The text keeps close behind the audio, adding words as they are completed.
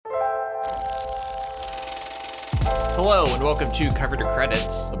Hello and welcome to Cover to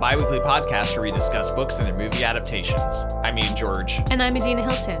Credits, the bi-weekly podcast where we discuss books and their movie adaptations. I'm Ian George. And I'm Adina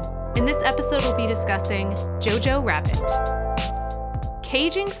Hilton. In this episode, we'll be discussing Jojo Rabbit.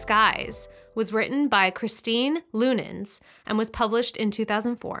 Caging Skies was written by Christine Lunens and was published in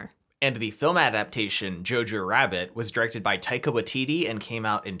 2004. And the film adaptation, Jojo Rabbit, was directed by Taika Waititi and came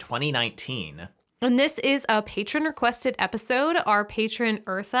out in 2019. And this is a patron-requested episode. Our patron,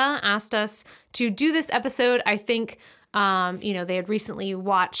 Eartha, asked us to do this episode. I think, they had recently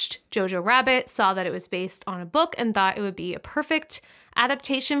watched Jojo Rabbit, saw that it was based on a book, and thought it would be a perfect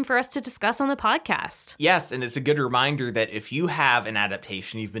adaptation for us to discuss on the podcast. Yes, and it's a good reminder that if you have an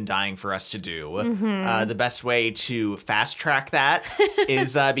adaptation you've been dying for us to do, the best way to fast track that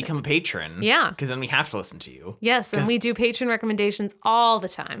is become a patron. Yeah. Because then we have to listen to you. Yes, and we do patron recommendations all the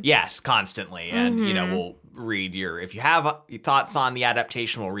time. Yes, constantly. And, we'll read if you have thoughts on the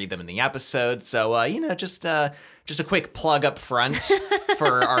adaptation, we'll read them in the episode. So, just a quick plug up front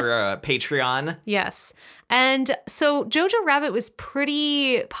for our Patreon. Yes. And so Jojo Rabbit was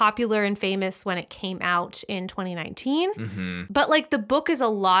pretty popular and famous when it came out in 2019. Mm-hmm. But the book is a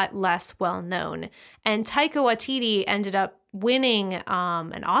lot less well known. And Taika Waititi ended up winning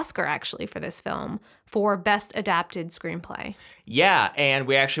an Oscar actually for this film for Best Adapted Screenplay. Yeah, and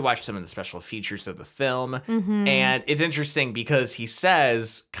we actually watched some of the special features of the film. Mm-hmm. And it's interesting because he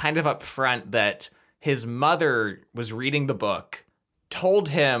says kind of up front that his mother was reading the book, told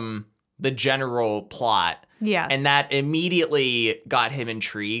him the general plot. Yes. And that immediately got him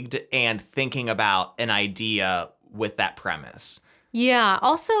intrigued and thinking about an idea with that premise. Yeah.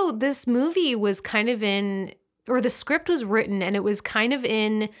 Also, this movie was kind of the script was written and it was kind of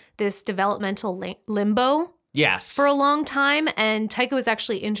in this developmental limbo. Yes. For a long time. And Taika was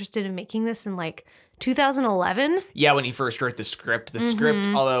actually interested in making this in 2011. Yeah, when he first wrote the script. The script,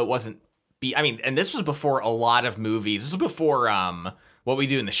 although it wasn't and this was before a lot of movies. This was before What We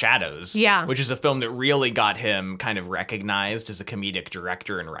Do in the Shadows. Yeah. Which is a film that really got him kind of recognized as a comedic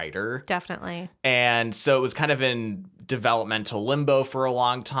director and writer. Definitely. And so it was kind of in developmental limbo for a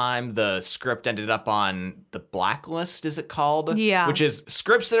long time. The script ended up on the Blacklist, is it called? Yeah. Which is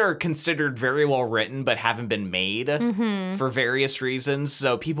scripts that are considered very well written but haven't been made for various reasons.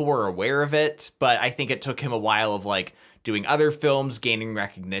 So people were aware of it, but I think it took him a while of doing other films, gaining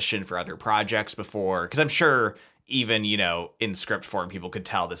recognition for other projects before, because I'm sure even, in script form, people could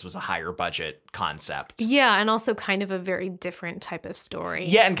tell this was a higher budget concept. Yeah, and also kind of a very different type of story.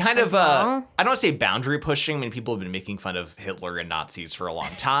 Yeah, and kind of, well. I don't want to say boundary pushing. I mean, people have been making fun of Hitler and Nazis for a long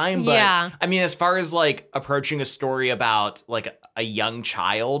time. But, yeah. I mean, as far as, approaching a story about, a young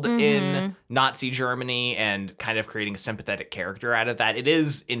child in Nazi Germany and kind of creating a sympathetic character out of that, it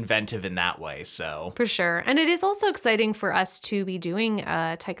is inventive in that way, so. For sure. And it is also exciting for us to be doing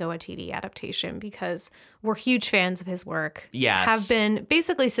a Taika Waititi adaptation because we're huge fans of his work. Yes. Have been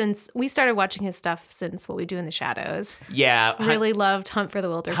basically since we started watching his stuff since What We Do in the Shadows. Yeah. Really loved Hunt for the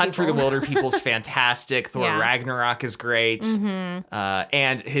Wilder People. Hunt for the Wilder People's fantastic. Thor Ragnarok is great. Mm-hmm.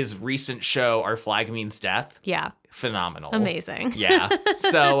 And his recent show, Our Flag Means Death. Yeah. Phenomenal. Amazing. Yeah.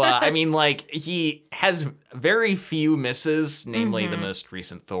 So, he has very few misses, namely the most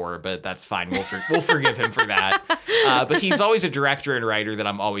recent Thor, but that's fine. We'll forgive him for that. But he's always a director and writer that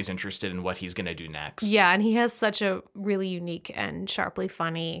I'm always interested in what he's going to do next. Yeah, and he has such a really unique and sharply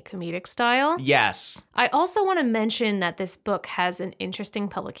funny comedic style. Yes. I also want to mention that this book has an interesting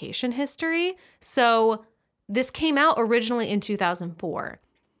publication history. So this came out originally in 2004.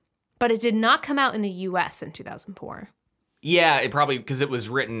 But it did not come out in the U.S. in 2004. Yeah, it probably, because it was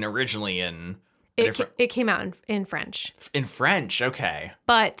written originally in... It came out in French. In French, okay.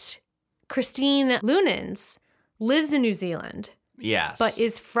 But Christine Lunens lives in New Zealand. Yes. But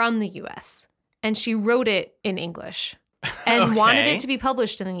is from the U.S. And she wrote it in English and wanted it to be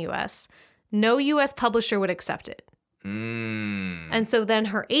published in the U.S. No U.S. publisher would accept it. And so then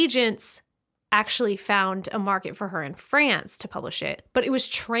her agents actually found a market for her in France to publish it, but it was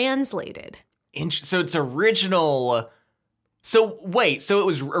translated. So it's original. So wait, so it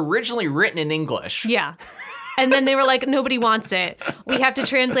was originally written in English. Yeah. And then they were like, nobody wants it. We have to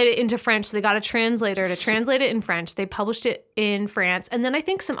translate it into French. So they got a translator to translate it in French. They published it in France. And then I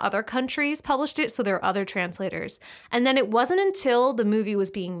think some other countries published it. So there are other translators. And then it wasn't until the movie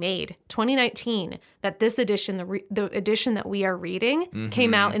was being made, 2019, that this edition, the edition that we are reading,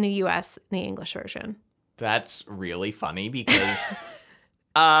 came out in the US in the English version. That's really funny because...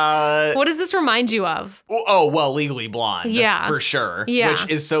 what does this remind you of? Oh, well, Legally Blonde. Yeah. For sure. Yeah. Which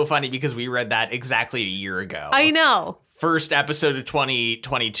is so funny because we read that exactly a year ago. I know. First episode of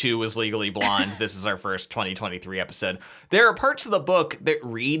 2022 was Legally Blonde. This is our first 2023 episode. There are parts of the book that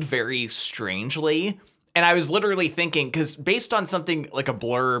read very strangely And I was literally thinking, because based on something like a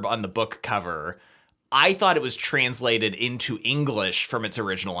blurb on the book cover, I thought it was translated into English from its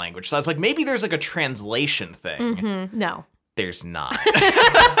original language. So I was like, maybe there's like a translation thing. No. There's not.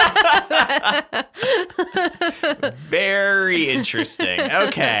 Very interesting.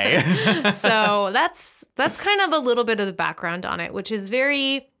 Okay. So that's kind of a little bit of the background on it, which is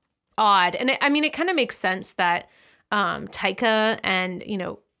very odd. And it kind of makes sense that Taika and,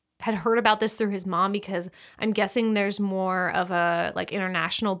 had heard about this through his mom, because I'm guessing there's more of a like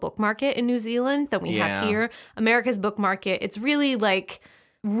international book market in New Zealand than we have here. America's book market, it's really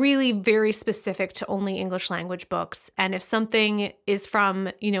really very specific to only English language books. And if something is from,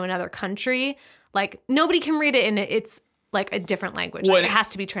 another country, like nobody can read it, and it's like a different language. Like, it has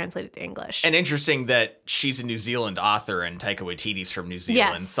to be translated to English. And interesting that she's a New Zealand author and Taika Waititi's from New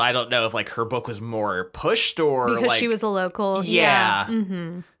Zealand. Yes. So I don't know if like her book was more pushed or because she was a local. Yeah.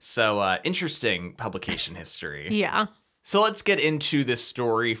 Mm-hmm. So interesting publication history. Yeah. So let's get into this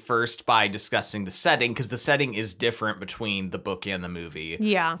story first by discussing the setting, because the setting is different between the book and the movie.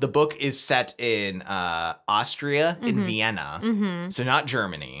 Yeah. The book is set in Austria, in Vienna, so not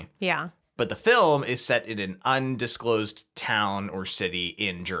Germany. Yeah. But the film is set in an undisclosed town or city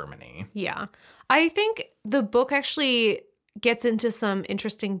in Germany. Yeah. I think the book actually gets into some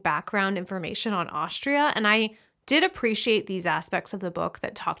interesting background information on Austria, and I did appreciate these aspects of the book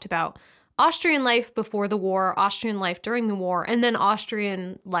that talked about Austrian life before the war, Austrian life during the war, and then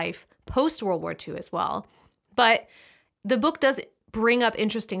Austrian life post-World War II as well. But the book does bring up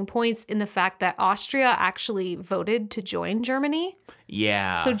interesting points in the fact that Austria actually voted to join Germany.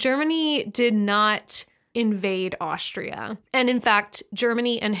 Yeah. So Germany did not invade Austria. And in fact,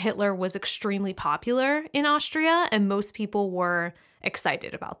 Germany and Hitler was extremely popular in Austria, and most people were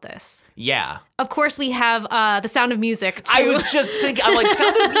excited about this. Yeah. Of course, we have The Sound of Music, too. I was just thinking, I'm like,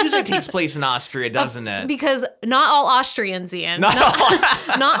 Sound of Music takes place in Austria, doesn't it? Because not all Austrians, Ian. Not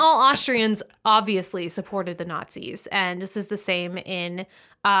all Austrians obviously supported the Nazis. And this is the same in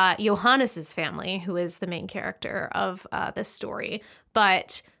Johannes's family, who is the main character of this story.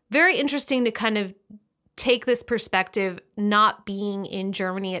 But very interesting to kind of take this perspective, not being in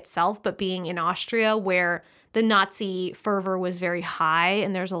Germany itself, but being in Austria, where the Nazi fervor was very high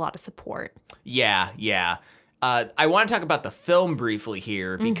and there's a lot of support. Yeah. I want to talk about the film briefly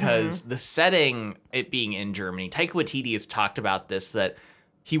here, because the setting, it being in Germany, Taika Waititi has talked about this, that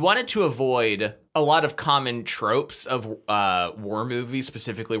he wanted to avoid a lot of common tropes of war movies,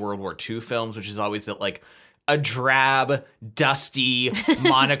 specifically World War II films, which is always that like a drab, dusty,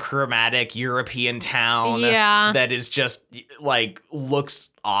 monochromatic European town that is just like looks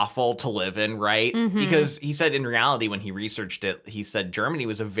awful to live in, right? Because he said in reality, when he researched it, he said Germany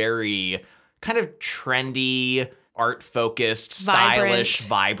was a very kind of trendy, art-focused, stylish,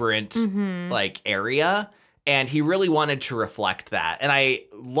 vibrant like area. And he really wanted to reflect that. And I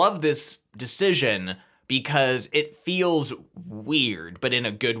love this decision because it feels weird, but in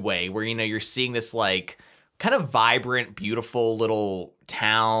a good way, where, you're seeing this like kind of vibrant, beautiful little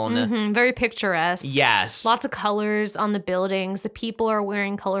town. Very picturesque. Yes. Lots of colors on the buildings. The people are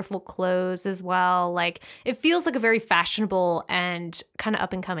wearing colorful clothes as well. Like, it feels like a very fashionable and kind of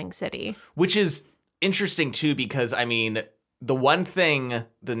up-and-coming city. Which is interesting, too, because, the one thing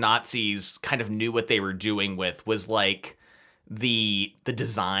the Nazis kind of knew what they were doing with was, like, the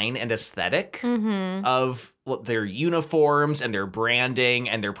design and aesthetic of their uniforms and their branding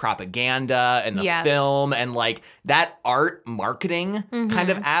and their propaganda and the film and like that art marketing kind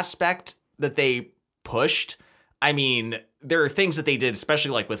of aspect that they pushed. There are things that they did,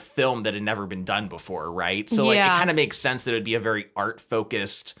 especially like with film, that had never been done before, right? So like it kind of makes sense that it would be a very art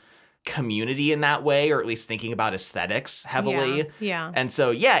focused community in that way, or at least thinking about aesthetics heavily. Yeah. And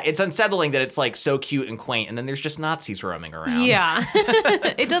so, it's unsettling that it's like so cute and quaint, and then there's just Nazis roaming around. Yeah.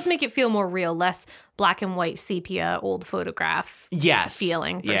 It does make it feel more real, less black and white sepia, old photograph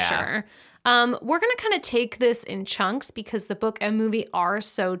feeling for sure. We're going to kind of take this in chunks because the book and movie are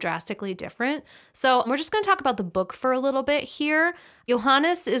so drastically different. So we're just going to talk about the book for a little bit here.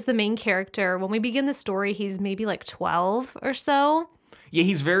 Johannes is the main character. When we begin the story, he's maybe like 12 or so. Yeah,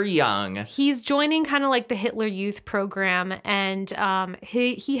 he's very young. He's joining kind of like the Hitler Youth program, and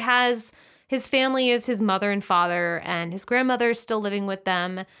he has his family is his mother and father, and his grandmother is still living with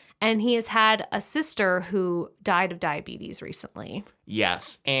them, and he has had a sister who died of diabetes recently.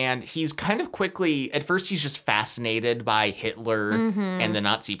 Yes, and he's kind of quickly, at first he's just fascinated by Hitler and the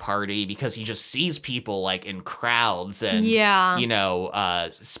Nazi Party because he just sees people like in crowds and,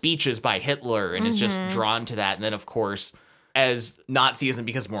 speeches by Hitler and is just drawn to that. And then, of course, as Nazism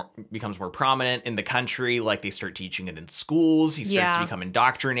becomes more prominent in the country, like they start teaching it in schools, he starts to become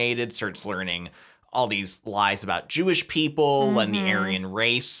indoctrinated, starts learning all these lies about Jewish people and the Aryan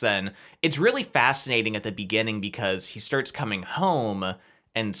race. And it's really fascinating at the beginning because he starts coming home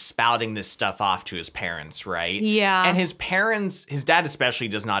and spouting this stuff off to his parents, right? Yeah. And his parents, his dad especially,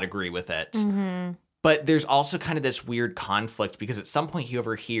 does not agree with it. But there's also kind of this weird conflict because at some point he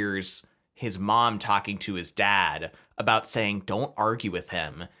overhears his mom talking to his dad about saying, don't argue with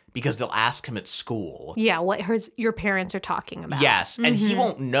him because they'll ask him at school. Yeah, what your parents are talking about. Yes, and he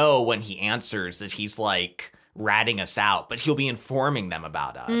won't know when he answers that he's like ratting us out, but he'll be informing them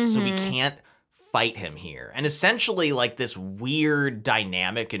about us. So we can't fight him here. And essentially like this weird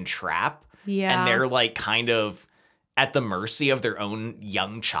dynamic and trap. Yeah. And they're like kind of at the mercy of their own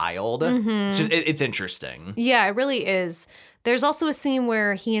young child. It's interesting. Yeah, it really is. There's also a scene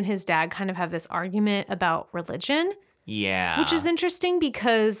where he and his dad kind of have this argument about religion. Yeah. Which is interesting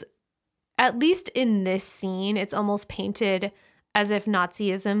because at least in this scene, it's almost painted as if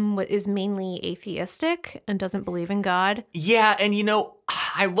Nazism is mainly atheistic and doesn't believe in God. Yeah, and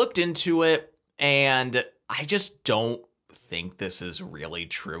I looked into it and I just don't think this is really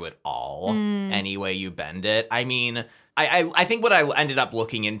true at all, any way you bend it. I mean, I think what I ended up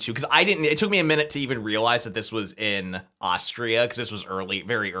looking into, because it took me a minute to even realize that this was in Austria, because this was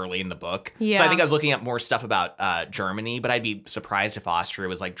very early in the book. Yeah. So I think I was looking at more stuff about Germany, but I'd be surprised if Austria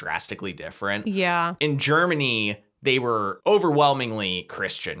was like drastically different. Yeah. In Germany, they were overwhelmingly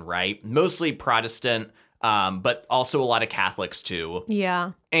Christian, right? Mostly Protestant, but also a lot of Catholics too.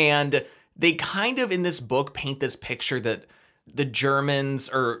 Yeah. And they kind of in this book paint this picture that the Germans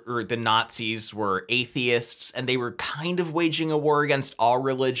or the Nazis were atheists and they were kind of waging a war against all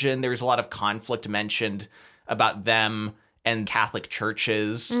religion. There's a lot of conflict mentioned about them and Catholic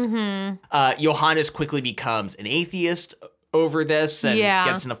churches. Johannes quickly becomes an atheist over this and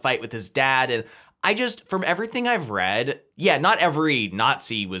gets in a fight with his dad. And from everything I've read, yeah, not every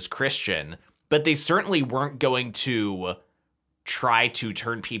Nazi was Christian, but they certainly weren't going to try to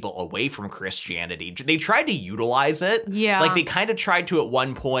turn people away from Christianity. They tried to utilize it. Yeah. Like they kind of tried to at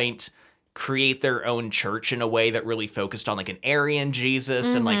one point create their own church in a way that really focused on like an Aryan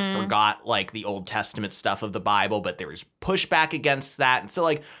Jesus and like forgot like the Old Testament stuff of the Bible, but there was pushback against that. And so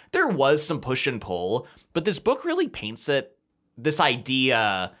like there was some push and pull, but this book really paints this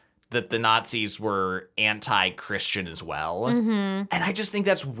idea that the Nazis were anti-Christian as well. And I just think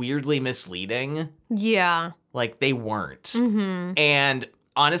that's weirdly misleading. Yeah. Like, they weren't. And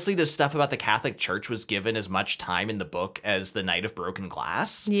honestly, the stuff about the Catholic Church was given as much time in the book as the Night of Broken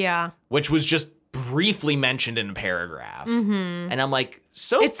Glass. Yeah. Which was just briefly mentioned in a paragraph. And I'm like,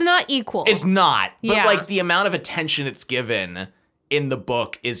 it's not equal. It's not. But, Yeah. like, the amount of attention it's given in the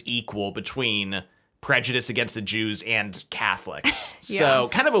book is equal between prejudice against the Jews and Catholics. So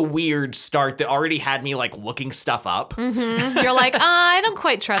kind of a weird start that already had me like looking stuff up. You're like, I don't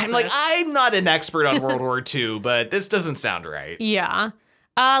quite trust I'm this. like, I'm not an expert on World War II, but this doesn't sound right. Yeah.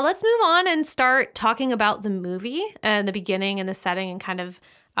 Let's move on and start talking about the movie and the beginning and the setting and kind of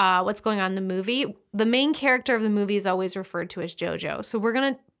what's going on in the movie. The main character of the movie is always referred to as Jojo. So we're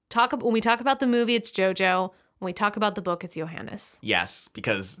going to when we talk about the movie, it's Jojo. When we talk about the book, it's Johannes. Yes,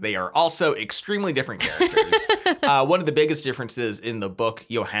 because they are also extremely different characters. One of the biggest differences in the book,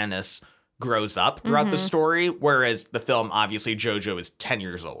 Johannes grows up throughout the story, whereas the film, obviously, Jojo is 10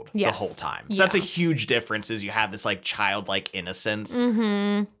 years old the whole time. So that's a huge difference is you have this like childlike innocence.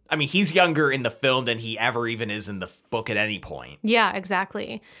 I mean, he's younger in the film than he ever even is in the book at any point. Yeah,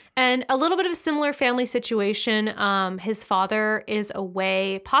 exactly. And a little bit of a similar family situation. His father is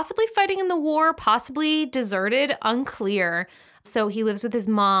away, possibly fighting in the war, possibly deserted, unclear. So he lives with his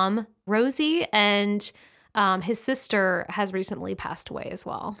mom, Rosie, and his sister has recently passed away as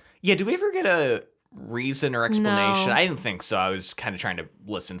well. Yeah, do we ever get a reason or explanation? No. I didn't think so. I was kind of trying to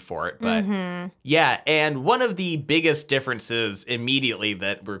listen for it. But yeah, and one of the biggest differences immediately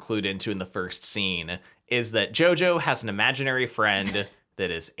that we're clued into in the first scene is that Jojo has an imaginary friend that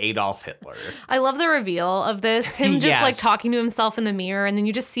is Adolf Hitler. I love the reveal of this. Him just Yes. like talking to himself in the mirror, and then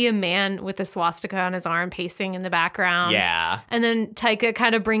you just see a man with a swastika on his arm pacing in the background. Yeah. And then Taika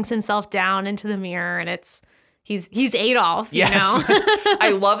kind of brings himself down into the mirror, and he's Adolf, Yes. you know?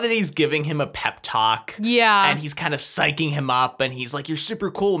 I love that he's giving him a pep talk. Yeah. And he's kind of psyching him up, and he's like, "You're super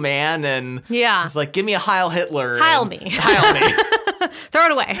cool, man." And Yeah. he's like, "Give me a Heil Hitler." Heil and- me. Heil me. Throw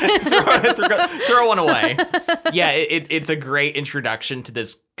it away. throw one away. Yeah, it's a great introduction to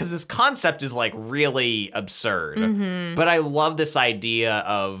this because this concept is like really absurd. But I love this idea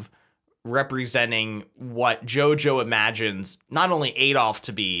of representing what Jojo imagines not only Adolf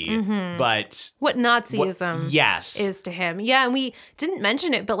to be, but What Nazism yes. is to him. Yeah, and we didn't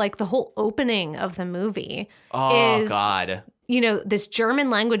mention it, but like the whole opening of the movie Oh is God. this German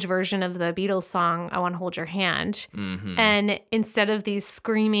language version of the Beatles song, I Want to Hold Your Hand. Mm-hmm. And instead of these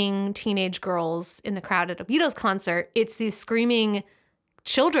screaming teenage girls in the crowd at a Beatles concert, it's these screaming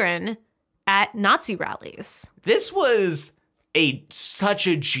children at Nazi rallies. This was such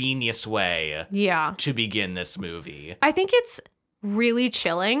a genius way Yeah. to begin this movie. I think it's really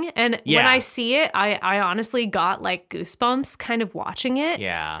chilling. And when Yeah. I see it, I honestly got like goosebumps kind of watching it.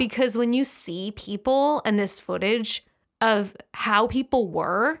 Yeah. Because when you see people and this footage of how people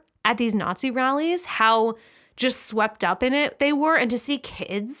were at these Nazi rallies, how just swept up in it they were, and to see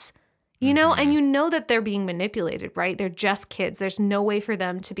kids, and you know that they're being manipulated, right? They're just kids. There's no way for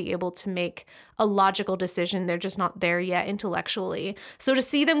them to be able to make a logical decision. They're just not there yet intellectually. So to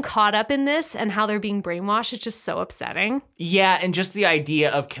see them caught up in this and how they're being brainwashed, it's just so upsetting. Yeah, and just the idea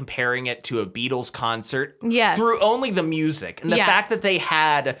of comparing it to a Beatles concert Yes. through only the music. And the Yes. fact that they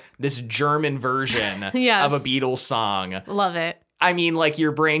had this German version Yes. of a Beatles song. Love it. I mean, like,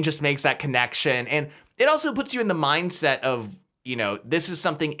 your brain just makes that connection. And it also puts you in the mindset of, this is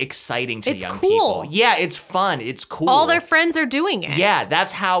something exciting to It's young cool. people. Yeah, it's fun. It's cool. All their friends are doing it. Yeah,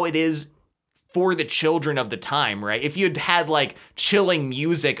 that's how it is for the children of the time, right? If you'd had like chilling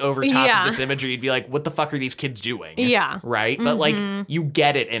music over top Yeah. of this imagery, you'd be like, what the fuck are these kids doing? Yeah. Right? But like, you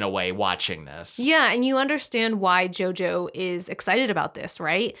get it in a way watching this. Yeah, and you understand why JoJo is excited about this,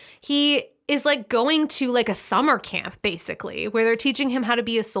 right? He is like going to like a summer camp, basically, where they're teaching him how to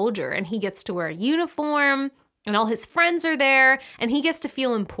be a soldier, and he gets to wear a uniform, and all his friends are there, and he gets to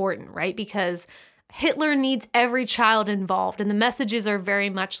feel important, right? Because Hitler needs every child involved. And the messages are very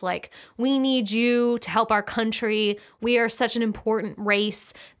much like, we need you to help our country. We are such an important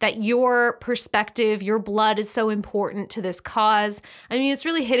race that your perspective, your blood is so important to this cause. I mean, it's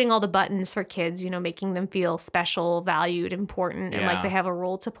really hitting all the buttons for kids, making them feel special, valued, important, and like Yeah. they have a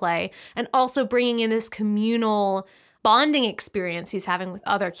role to play. And also bringing in this communal bonding experience he's having with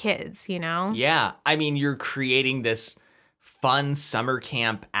other kids, Yeah. I mean, you're creating this fun summer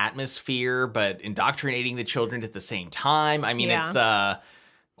camp atmosphere, but indoctrinating the children at the same time. I mean, Yeah. it's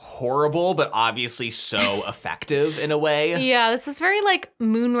horrible, but obviously so effective in a way. Yeah, this is very like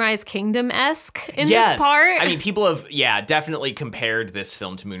Moonrise Kingdom-esque in Yes. this part. I mean, people have, definitely compared this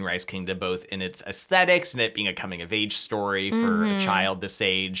film to Moonrise Kingdom, both in its aesthetics and it being a coming of age story for a child this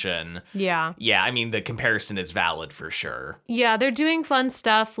age. And yeah. I mean, the comparison is valid for sure. Yeah, they're doing fun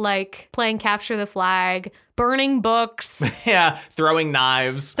stuff like playing capture the flag, burning books, Yeah, throwing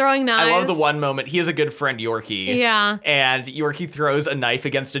knives. throwing knives. I love the one moment. He has a good friend, Yorkie. Yeah. And Yorkie throws a knife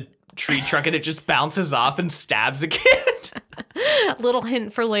against a tree trunk and it just bounces off and stabs a kid. Little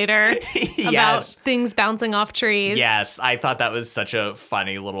hint for later about Yes. things bouncing off trees. Yes, I thought that was such a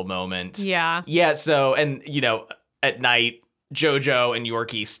funny little moment. Yeah. Yeah, so, and, at night, JoJo and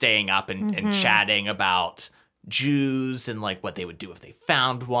Yorkie staying up and chatting about Jews and like what they would do if they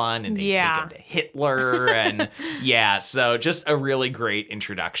found one, and they Yeah. take him to Hitler. And so just a really great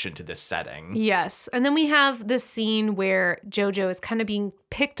introduction to this setting. Yes. And then we have this scene where JoJo is kind of being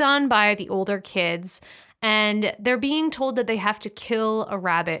picked on by the older kids, and they're being told that they have to kill a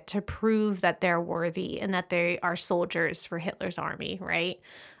rabbit to prove that they're worthy and that they are soldiers for Hitler's army, right?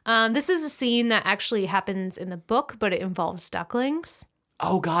 This is a scene that actually happens in the book, but it involves ducklings.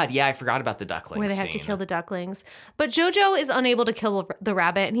 Oh, God. Yeah, I forgot about the duckling Where they have to scene. kill the ducklings. But JoJo is unable to kill the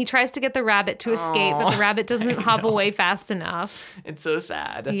rabbit, and he tries to get the rabbit to escape, but the rabbit doesn't hop away fast enough. It's so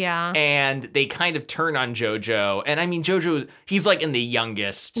sad. Yeah. And they kind of turn on JoJo. And I mean, JoJo, he's like in the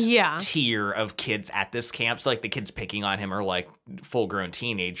youngest tier of kids at this camp. So like the kids picking on him are like full grown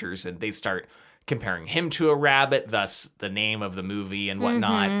teenagers, and they start comparing him to a rabbit, thus the name of the movie and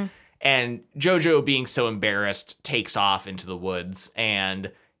whatnot. And JoJo, being so embarrassed, takes off into the woods.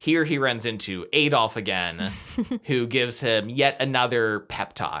 And here he runs into Adolf again, who gives him yet another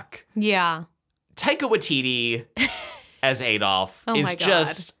pep talk. Yeah. Taika Waititi as Adolf Oh is my God.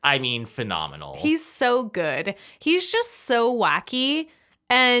 just, I mean, phenomenal. He's so good. He's just so wacky,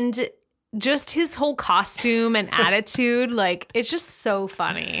 and just his whole costume and attitude, like, it's just so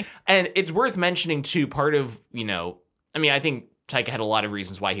funny. And it's worth mentioning, too, part of, I mean, I think Taika had a lot of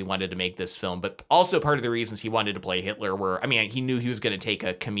reasons why he wanted to make this film, but also part of the reasons he wanted to play Hitler were, I mean, he knew he was going to take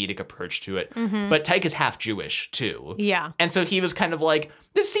a comedic approach to it, but Taika's half Jewish, too. Yeah. And so he was kind of like,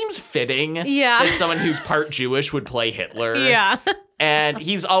 this seems fitting Yeah. that someone who's part Jewish would play Hitler. Yeah. And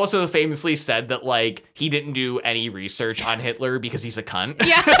he's also famously said that, like, he didn't do any research on Hitler because he's a cunt.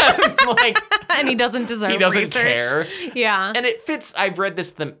 Yeah. Like, And he doesn't deserve he doesn't research. care. Yeah. And it fits. I've read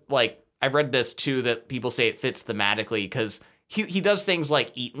this, too, that people say it fits thematically because he does things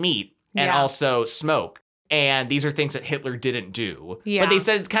like eat meat and Yeah. also smoke. And these are things that Hitler didn't do. Yeah. But they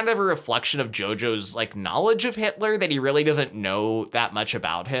said it's kind of a reflection of Jojo's like knowledge of Hitler, that he really doesn't know that much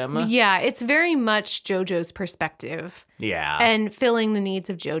about him. Yeah, it's very much Jojo's perspective. Yeah. And filling the needs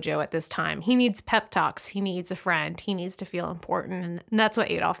of Jojo at this time. He needs pep talks. He needs a friend. He needs to feel important. And that's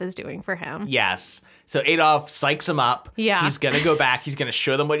what Adolf is doing for him. Yes. So Adolf psychs him up. Yeah. He's going to go back. He's going to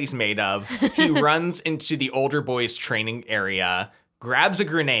show them what he's made of. He runs into the older boys' training area, grabs a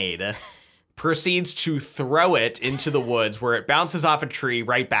grenade, proceeds to throw it into the woods where it bounces off a tree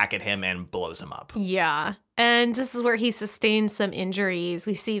right back at him and blows him up. Yeah. And this is where he sustains some injuries.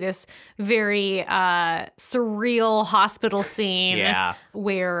 We see this very surreal hospital scene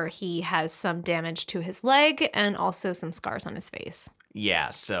where he has some damage to his leg and also some scars on his face. Yeah,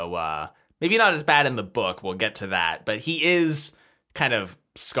 so maybe not as bad in the book. We'll get to that. But he is kind of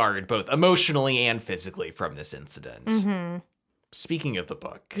scarred both emotionally and physically from this incident. Mm-hmm. Speaking of the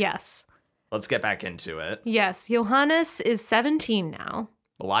book. Yes. Let's get back into it. Yes. Johannes is 17 now.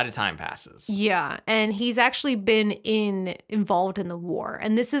 A lot of time passes. Yeah. And he's actually been involved in the war.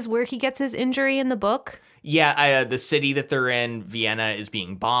 And this is where he gets his injury in the book. Yeah, the city that they're in, Vienna, is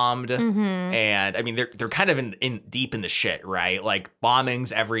being bombed. Mm-hmm. And I mean, they're kind of in deep in the shit, right? Like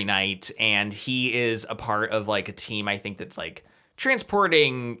bombings every night. And he is a part of like a team, I think, that's like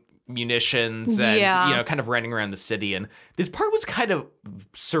transporting munitions and, you know, kind of running around the city. And this part was kind of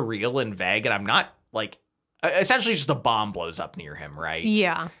surreal and vague. And I'm not like, essentially just a bomb blows up near him, right?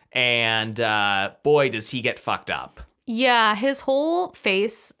 Yeah. And boy, does he get fucked up. Yeah. His whole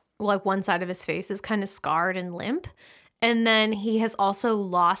face, like one side of his face is kind of scarred and limp. And then he has also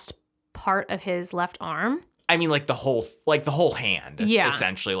lost part of his left arm. I mean, like the whole hand,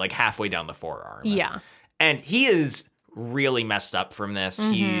 essentially, like halfway down the forearm. Yeah. And he is really messed up from this.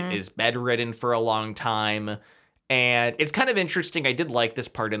 Mm-hmm. He is bedridden for a long time. And it's kind of interesting. I did like this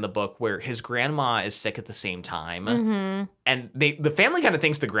part in the book where his grandma is sick at the same time. Mm-hmm. And the family kind of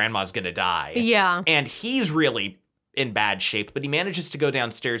thinks the grandma's going to die. Yeah. And he's really in bad shape, but he manages to go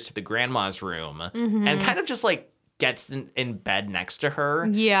downstairs to the grandma's room and kind of just like gets in bed next to her.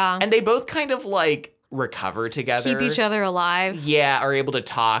 Yeah. And they both kind of like recover together. Keep each other alive. Yeah, are able to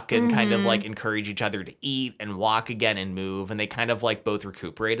talk and kind of like encourage each other to eat and walk again and move. And they kind of like both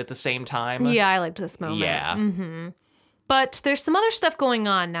recuperate at the same time. Yeah, I liked this moment. Yeah. Mm-hmm. But there's some other stuff going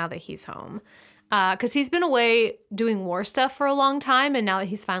on now that he's home. Because he's been away doing war stuff for a long time. And now that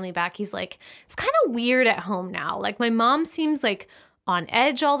he's finally back, he's like, it's kind of weird at home now. Like my mom seems like on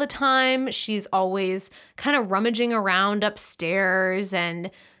edge all the time. She's always kind of rummaging around upstairs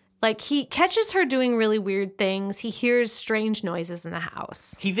and like he catches her doing really weird things. He hears strange noises in the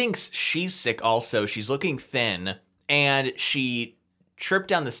house. He thinks she's sick also. She's looking thin. And she tripped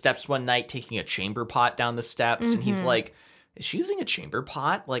down the steps one night taking a chamber pot down the steps. And he's like, is she using a chamber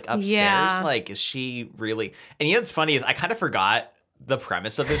pot like upstairs? Yeah. Like, is she really? And you know what's funny is I kind of forgot the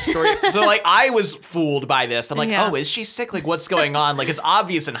premise of this story. So like I was fooled by this. I'm like, oh, is she sick? Like what's going on? Like it's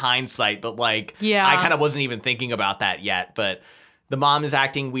obvious in hindsight, but like I kind of wasn't even thinking about that yet. But the mom is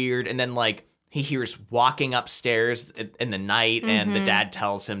acting weird, and then like he hears walking upstairs in the night, and the dad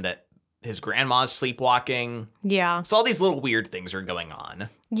tells him that his grandma's sleepwalking. Yeah. So all these little weird things are going on.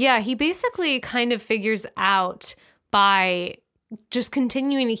 Yeah, he basically kind of figures out by just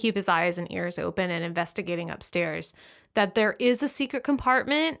continuing to keep his eyes and ears open and investigating upstairs that there is a secret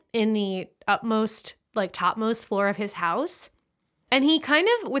compartment in the utmost, like topmost floor of his house. And he kind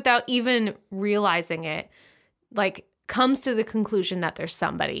of, without even realizing it, like comes to the conclusion that there's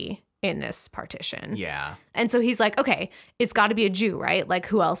somebody in this partition. Yeah. And so he's like, okay, it's got to be a Jew, right? Like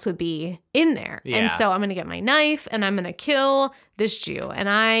who else would be in there? Yeah. And so I'm going to get my knife and I'm going to kill this Jew. And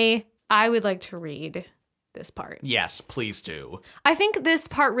I would like to read this part. Yes, please do. I think this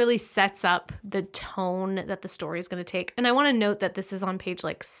part really sets up the tone that the story is going to take. And I want to note that this is on page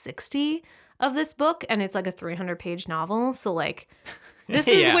like 60 of this book, and it's like a 300-page novel. So like this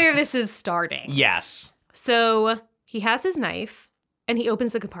is where this is starting. Yes. So he has his knife and he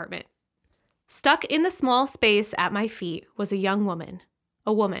opens the compartment. Stuck in the small space at my feet was a young woman.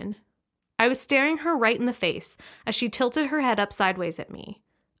 A woman. I was staring her right in the face as she tilted her head up sideways at me.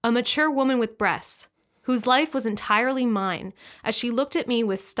 A mature woman with breasts, whose life was entirely mine, as she looked at me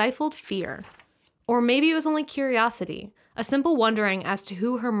with stifled fear. Or maybe it was only curiosity, a simple wondering as to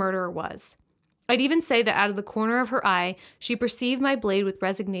who her murderer was. I'd even say that out of the corner of her eye, she perceived my blade with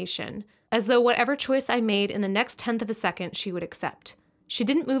resignation, as though whatever choice I made in the next 10th of a second she would accept. She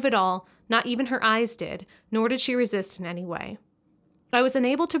didn't move at all, not even her eyes did, nor did she resist in any way. I was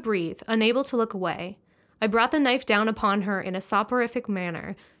unable to breathe, unable to look away. I brought the knife down upon her in a soporific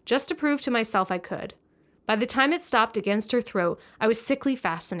manner, just to prove to myself I could. By the time it stopped against her throat, I was sickly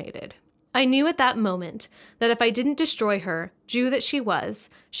fascinated. I knew at that moment that if I didn't destroy her, Jew that she was,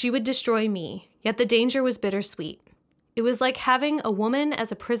 she would destroy me, yet the danger was bittersweet. It was like having a woman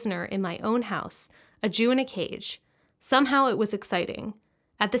as a prisoner in my own house, a Jew in a cage. Somehow it was exciting.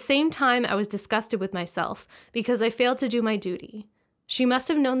 At the same time, I was disgusted with myself because I failed to do my duty. She must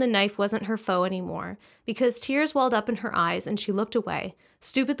have known the knife wasn't her foe anymore, because tears welled up in her eyes and she looked away,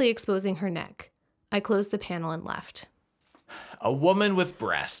 stupidly exposing her neck. I closed the panel and left. A woman with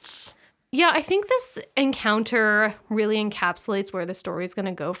breasts. Yeah, I think this encounter really encapsulates where the story is going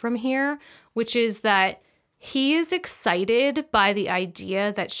to go from here, which is that he is excited by the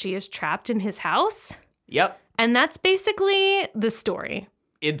idea that she is trapped in his house. Yep. And that's basically the story.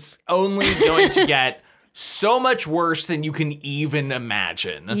 It's only going to get so much worse than you can even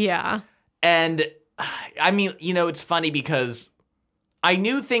imagine. Yeah. And I mean, it's funny because I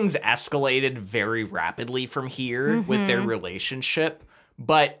knew things escalated very rapidly from here with their relationship.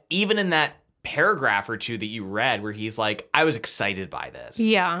 But even in that paragraph or two that you read where he's like, I was excited by this.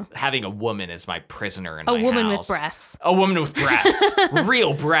 Yeah. Having a woman as my prisoner in my house. A woman with breasts. A woman with breasts.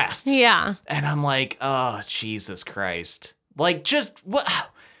 Real breasts. Yeah. And I'm like, oh, Jesus Christ. Like, just what?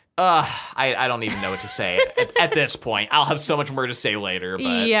 I don't even know what to say at this point. I'll have so much more to say later.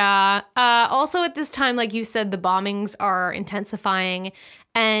 But yeah. Also at this time, like you said, the bombings are intensifying.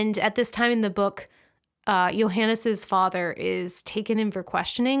 And at this time in the book, Johannes's father is taken in for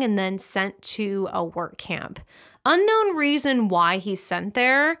questioning and then sent to a work camp. Unknown reason why he's sent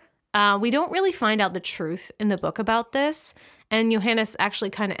there. We don't really find out the truth in the book about this. And Johannes actually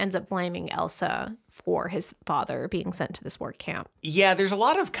kind of ends up blaming Elsa for his father being sent to this work camp. Yeah, there's a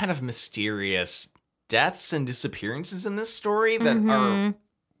lot of kind of mysterious deaths and disappearances in this story that are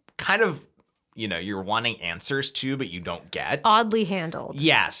kind of, you're wanting answers to, but you don't get. Oddly handled.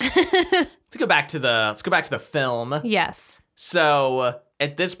 Yes. Let's go back to the film. Yes. So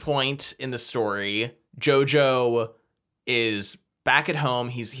at this point in the story, Jojo is back at home.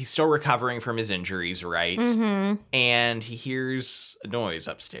 He's still recovering from his injuries, right? And he hears a noise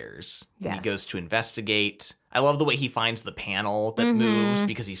upstairs. Yes. And he goes to investigate. I love the way he finds the panel that moves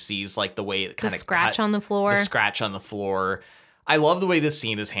because he sees like the way it kind of scratch on the floor. The scratch on the floor. I love the way this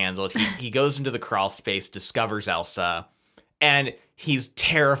scene is handled. He goes into the crawl space, discovers Elsa, and he's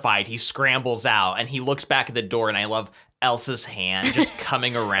terrified. He scrambles out and he looks back at the door, and I love Elsa's hand just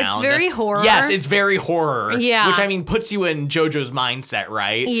coming around. It's very horror. Yes, it's very horror. Yeah. Which, I mean, puts you in Jojo's mindset,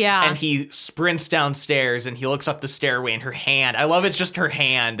 right? Yeah. And he sprints downstairs and he looks up the stairway, and her hand, I love it's just her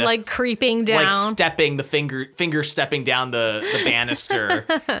hand. Like creeping down. Like stepping, the finger stepping down the banister.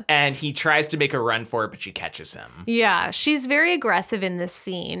 And he tries to make a run for it, but she catches him. Yeah, she's very aggressive in this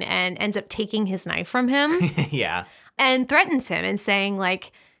scene and ends up taking his knife from him. Yeah. And threatens him and saying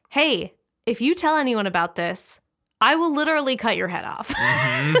like, hey, if you tell anyone about this, I will literally cut your head off.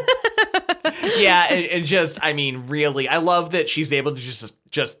 Yeah, and just, I mean, really, I love that she's able to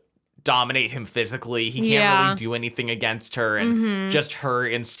just dominate him physically. He can't really do anything against her, and just her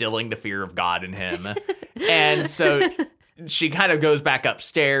instilling the fear of God in him. And so she kind of goes back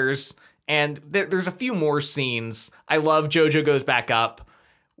upstairs, and there's a few more scenes. I love Jojo goes back up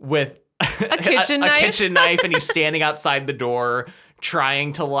with a kitchen knife, and he's standing outside the door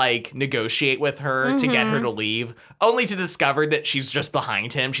trying to like negotiate with her to get her to leave, only to discover that she's just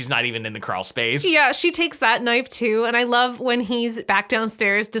behind him. She's not even in the crawl space. Yeah, she takes that knife too. And I love when he's back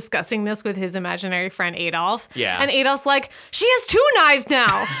downstairs discussing this with his imaginary friend Adolf. Yeah. And Adolf's like, she has 2 knives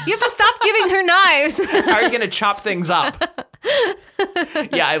now. You have to stop giving her knives. How are you going to chop things up?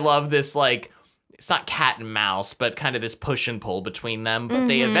 Yeah, I love this, like, it's not cat and mouse, but kind of this push and pull between them. But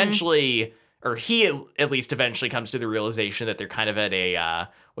they eventually, or he at least eventually comes to the realization that they're kind of at a,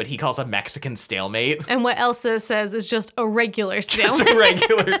 what he calls a Mexican stalemate. And what Elsa says is just a regular stalemate. Just a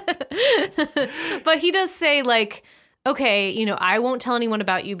regular. But he does say, like, okay, I won't tell anyone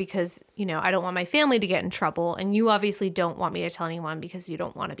about you because, I don't want my family to get in trouble. And you obviously don't want me to tell anyone because you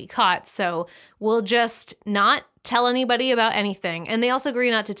don't want to be caught. So we'll just not tell anybody about anything. And they also agree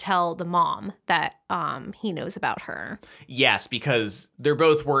not to tell the mom that he knows about her. Yes, because they're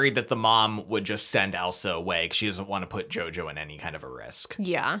both worried that the mom would just send Elsa away because she doesn't want to put Jojo in any kind of a risk.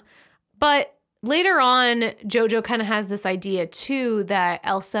 Yeah. But later on, Jojo kind of has this idea, too, that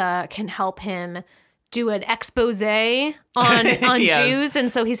Elsa can help him do an expose on Yes. Jews.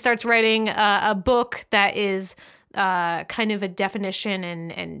 And so he starts writing a book that is kind of a definition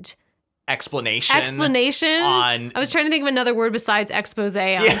and explanation. I was trying to think of another word besides expose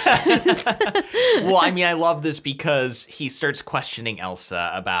on Jews. Well, I mean, I love this because he starts questioning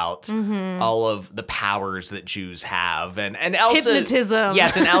Elsa about all of the powers that Jews have. And Elsa... Hypnotism.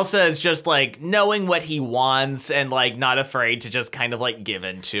 Yes, and Elsa is just like knowing what he wants and like not afraid to just kind of like give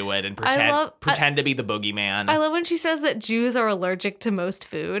into it and pretend to be the boogeyman. I love when she says that Jews are allergic to most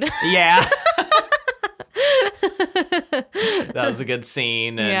food. Yeah. That was a good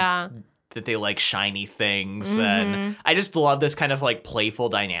scene. And that they like shiny things. And I just love this kind of like playful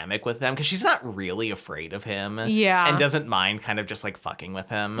dynamic with them because she's not really afraid of him. Yeah. And doesn't mind kind of just like fucking with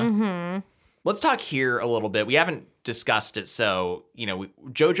him. Let's talk here a little bit. We haven't discussed it. So,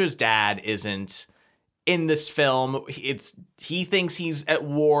 Jojo's dad isn't in this film. He thinks he's at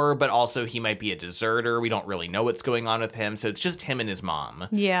war, but also he might be a deserter. We don't really know what's going on with him. So it's just him and his mom.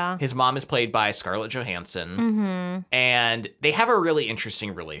 Yeah. His mom is played by Scarlett Johansson. And they have a really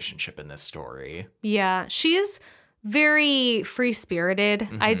interesting relationship in this story. Yeah. She is very free-spirited,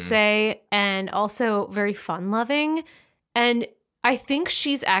 I'd say, and also very fun-loving. And I think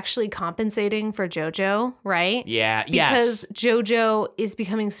she's actually compensating for Jojo, right? Yeah, because Jojo is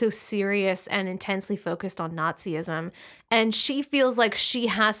becoming so serious and intensely focused on Nazism. And she feels like she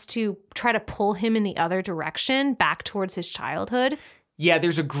has to try to pull him in the other direction, back towards his childhood. Yeah,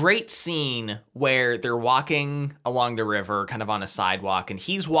 there's a great scene where they're walking along the river, kind of on a sidewalk, and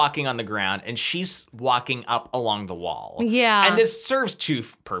he's walking on the ground, and she's walking up along the wall. Yeah. And this serves two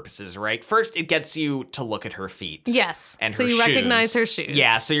purposes, right? First, it gets you to look at her feet. Yes. And so her you shoes. recognize her shoes.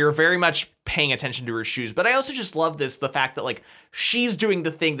 Yeah, so you're very much paying attention to her shoes. But I also just love the fact that, like, she's doing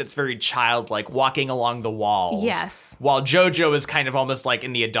the thing that's very childlike, walking along the walls. Yes. While Jojo is kind of almost like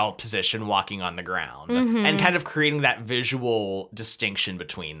in the adult position, walking on the ground. And kind of creating that visual distinction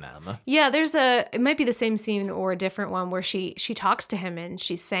between them. Yeah, it might be the same scene or a different one where she talks to him and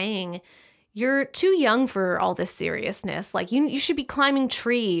she's saying, you're too young for all this seriousness. Like, you should be climbing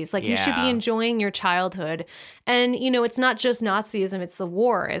trees. Like, you should be enjoying your childhood. And, it's not just Nazism, it's the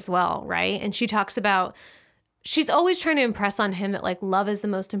war as well, right? And she talks about, she's always trying to impress on him that, like, love is the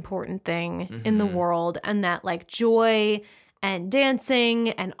most important thing in the world. And that, like, joy and dancing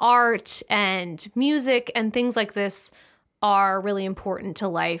and art and music and things like this are really important to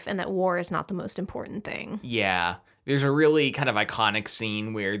life. And that war is not the most important thing. Yeah. There's a really kind of iconic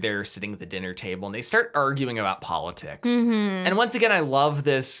scene where they're sitting at the dinner table and they start arguing about politics. And once again, I love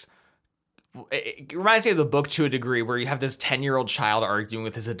this. It reminds me of the book to a degree where you have this 10-year-old child arguing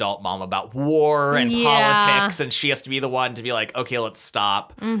with his adult mom about war and politics. And she has to be the one to be like, okay, let's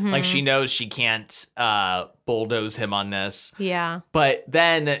stop. Like, she knows she can't bulldoze him on this. Yeah. But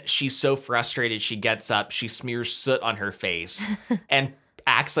then she's so frustrated, she gets up, she smears soot on her face and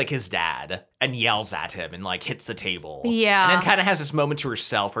acts like his dad and yells at him and like hits the table. Yeah. And then kind of has this moment to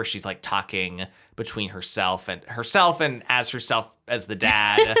herself where she's like talking between herself and as herself as the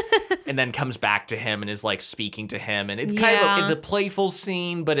dad and then comes back to him and is like speaking to him. And it's kind of it's a playful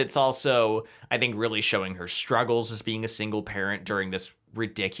scene, but it's also, I think, really showing her struggles as being a single parent during this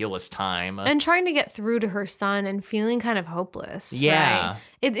ridiculous time. And trying to get through to her son and feeling kind of hopeless. Yeah. Right?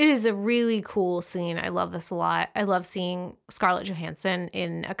 It is a really cool scene. I love this a lot. I love seeing Scarlett Johansson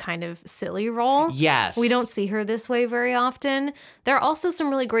in a kind of silly role. Yes. We don't see her this way very often. There are also some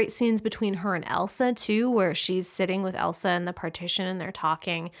really great scenes between her and Elsa, too, where she's sitting with Elsa in the partition and they're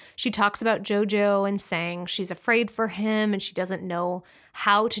talking. She talks about Jojo and saying she's afraid for him and she doesn't know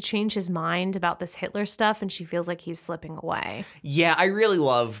how to change his mind about this Hitler stuff, and she feels like he's slipping away. Yeah, I really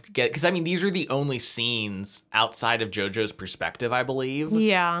loved because I mean, these are the only scenes outside of Jojo's perspective, I believe.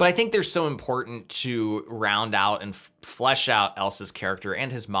 Yeah. But I think they're so important to round out and flesh out Elsa's character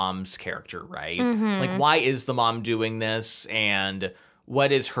and his mom's character, right? Like, why is the mom doing this? And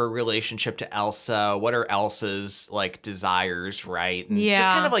what is her relationship to Elsa? What are Elsa's, like, desires, right? And just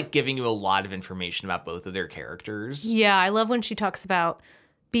kind of, like, giving you a lot of information about both of their characters. Yeah, I love when she talks about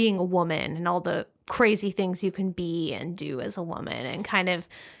being a woman and all the crazy things you can be and do as a woman and kind of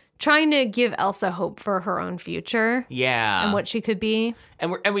trying to give Elsa hope for her own future. Yeah. And what she could be.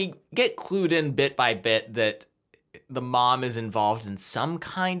 And we get clued in bit by bit that the mom is involved in some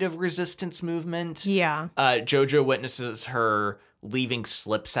kind of resistance movement. Yeah. Jojo witnesses her leaving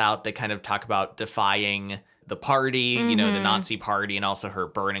slips out that kind of talk about defying the party, the Nazi party, and also her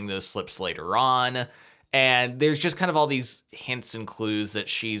burning those slips later on. And there's just kind of all these hints and clues that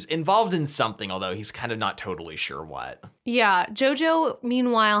she's involved in something, although he's kind of not totally sure what. Yeah. Jojo,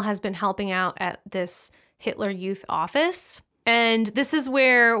 meanwhile, has been helping out at this Hitler Youth office. And this is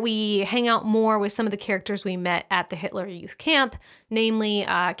where we hang out more with some of the characters we met at the Hitler Youth camp, namely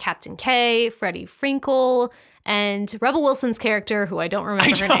Captain K, Freddie Frinkle, And Rebel Wilson's character, who I don't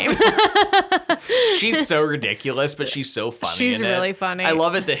remember her name. She's so ridiculous, but she's so funny. She's really funny. I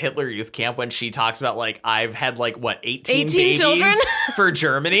love at the Hitler Youth Camp when she talks about, like, I've had, like, what, 18 18 children? babies for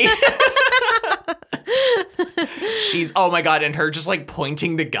Germany. She's, oh my God, and her just, like,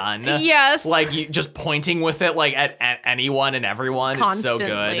 pointing the gun. Yes. Like, just pointing with it, like, at anyone and everyone. Constantly.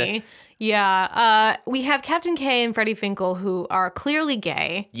 It's so good. Yeah. We have Captain K and Freddie Finkel, who are clearly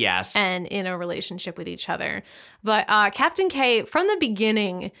gay. Yes. And in a relationship with each other. But Captain K, from the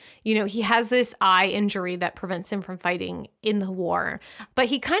beginning, you know, he has this eye injury that prevents him from fighting in the war. But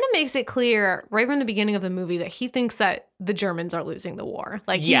he kind of makes it clear right from the beginning of the movie that he thinks that the Germans are losing the war.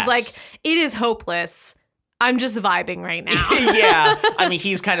 Like, he's like, it is hopeless. I'm just vibing right now. Yeah. I mean,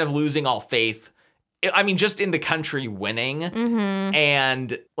 he's kind of losing all faith. I mean, just in the country winning. Mm-hmm.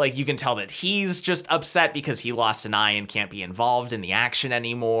 And, like, you can tell that he's just upset because he lost an eye and can't be involved in the action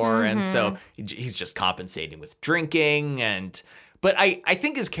anymore. Mm-hmm. And so he's just compensating with drinking. But I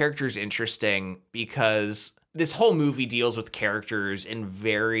think his character is interesting because this whole movie deals with characters in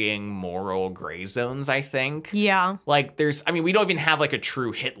varying moral gray zones, I think. Yeah. Like, we don't even have, like, a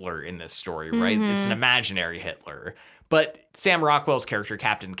true Hitler in this story, right? Mm-hmm. It's an imaginary Hitler. But Sam Rockwell's character,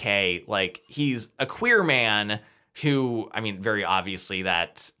 Captain K, like, he's a queer man who, I mean, very obviously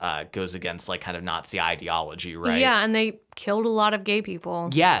that goes against, like, kind of Nazi ideology, right? Yeah, and they killed a lot of gay people.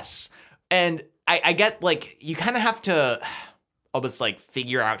 Yes. And I get, like, you kind of have to almost, like,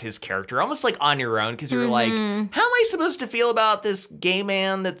 figure out his character almost, like, on your own, because you're like, how am I supposed to feel about this gay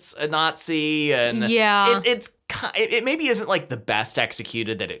man that's a Nazi? And yeah, it maybe isn't, like, the best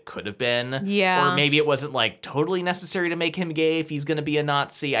executed that it could have been. Yeah. Or maybe it wasn't, like, totally necessary to make him gay if he's going to be a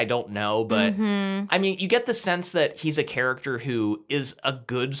Nazi. I don't know. But, I mean, you get the sense that he's a character who is a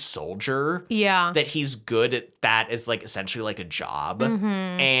good soldier. Yeah. That he's good at that as, like, essentially, like, a job.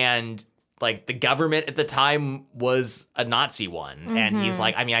 And, like, the government at the time was a Nazi one. And he's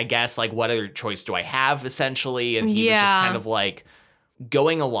like, I mean, I guess, like, what other choice do I have, essentially? And he was just kind of, like,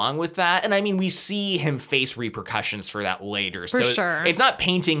 going along with that. And I mean, we see him face repercussions for that later. For so sure. It's not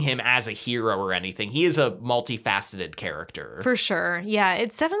painting him as a hero or anything. He is a multifaceted character. For sure. Yeah,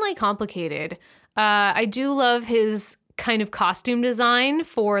 it's definitely complicated. I do love his kind of costume design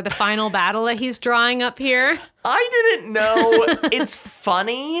for the final battle that he's drawing up here. I didn't know. It's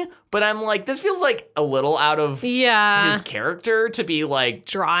funny, but I'm like, this feels like a little out of his character to be like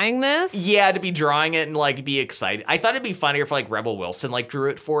drawing this. Yeah, to be drawing it and like be excited. I thought it'd be funnier if like Rebel Wilson like drew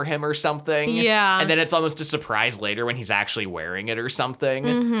it for him or something. Yeah. And then it's almost a surprise later when he's actually wearing it or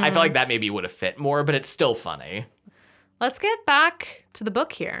something. I feel like that maybe would have fit more, but it's still funny. Let's get back to the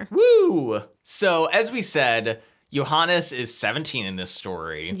book here. Woo! So as we said, Johannes is 17 in this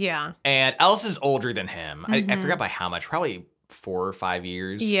story. Yeah. And Else is older than him. I forgot by how much, probably 4 or 5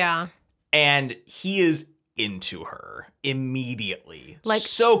 years. Yeah. And he is into her immediately. Like,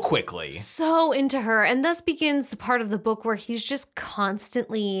 so quickly. So into her. And thus begins the part of the book where he's just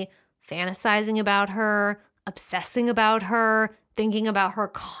constantly fantasizing about her, obsessing about her, thinking about her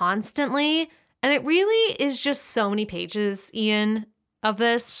constantly. And it really is just so many pages, Ian, of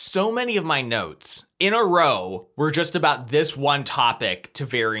this. So many of my notes in a row were just about this one topic to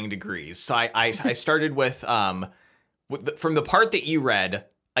varying degrees. So I started with from the part that you read,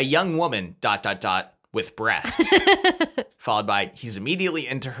 a young woman ... with breasts, followed by he's immediately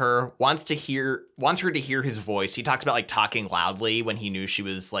into her, wants her to hear his voice. He talks about like talking loudly when he knew she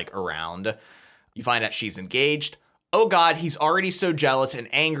was like around. You find out she's engaged. Oh God, he's already so jealous and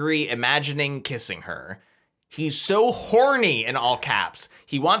angry, imagining kissing her. He's so horny, in all caps.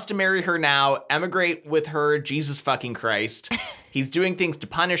 He wants to marry her now, emigrate with her, Jesus fucking Christ. He's doing things to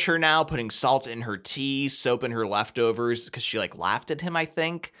punish her now, putting salt in her tea, soap in her leftovers, because she, like, laughed at him, I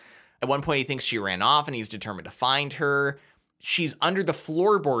think. At one point, he thinks she ran off, and he's determined to find her. She's under the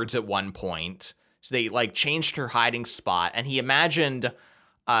floorboards at one point. So they, like, changed her hiding spot, and he imagined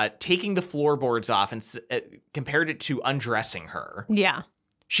taking the floorboards off and compared it to undressing her. Yeah.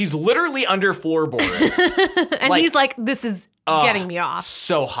 She's literally under floorboards. And like, he's like, this is getting me off.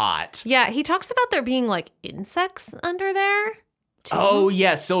 So hot. Yeah, he talks about there being like insects under there, too. Oh,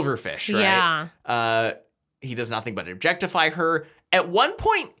 yeah, silverfish, right? Yeah. He does nothing but objectify her. At one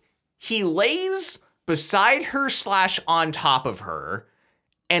point, he lays beside her / on top of her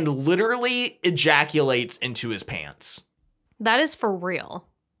and literally ejaculates into his pants. That is for real.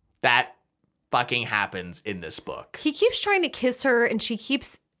 That fucking happens in this book. He keeps trying to kiss her and she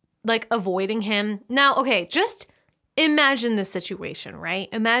keeps like avoiding him. Now, okay, just imagine this situation, right?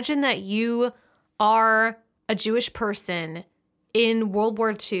 Imagine that you are a Jewish person in World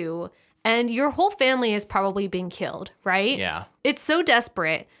War II and your whole family is probably being killed, right? Yeah. It's so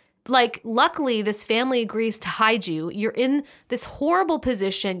desperate like, luckily, this family agrees to hide you. You're in this horrible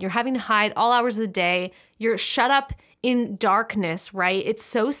position. You're having to hide all hours of the day. You're shut up in darkness, right? It's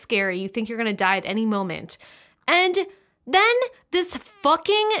so scary. You think you're going to die at any moment. And then this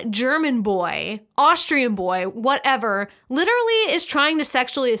fucking German boy, Austrian boy, whatever, literally is trying to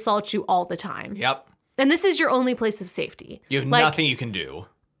sexually assault you all the time. Yep. And this is your only place of safety. You have nothing you can do.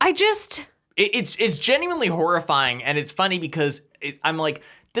 It's genuinely horrifying, and it's funny because I'm like,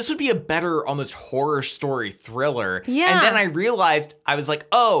 this would be a better almost horror story thriller. Yeah. And then I realized, I was like,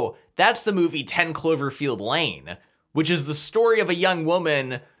 oh, that's the movie 10 Cloverfield Lane, which is the story of a young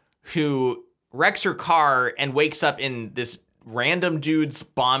woman who wrecks her car and wakes up in this random dude's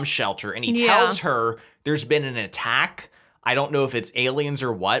bomb shelter, and he tells her there's been an attack. I don't know if it's aliens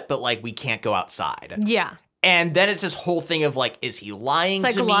or what, but like, we can't go outside. Yeah. And then it's this whole thing of like, is he lying to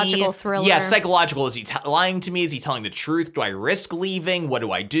me? Psychological thriller. Yeah, psychological. Is he lying to me? Is he telling the truth? Do I risk leaving? What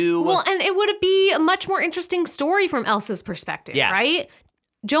do I do? Well, and it would be a much more interesting story from Elsa's perspective, Yes. right?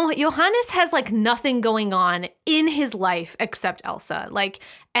 Johannes has like nothing going on in his life except Elsa. Like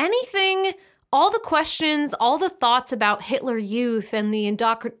anything, all the questions, all the thoughts about Hitler Youth and the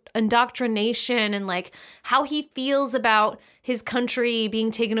indoctrination and like how he feels about his country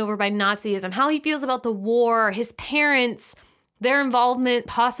being taken over by Nazism, how he feels about the war, his parents, their involvement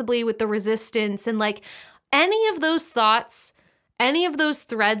possibly with the resistance, and like any of those thoughts, any of those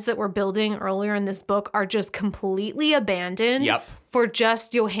threads that we're building earlier in this book are just completely abandoned for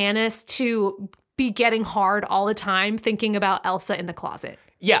just Johannes to be getting hard all the time thinking about Elsa in the closet.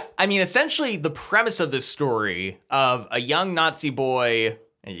 Yeah, I mean, essentially the premise of this story of a young Nazi boy,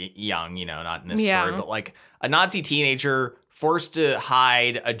 young, not in this story, but like a Nazi teenager forced to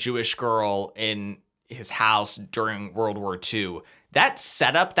hide a Jewish girl in his house during World War II. That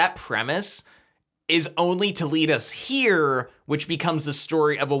setup, that premise is only to lead us here, which becomes the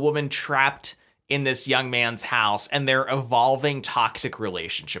story of a woman trapped in this young man's house and their evolving toxic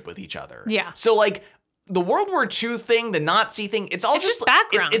relationship with each other. Yeah. So like the World War II thing, the Nazi thing, it's just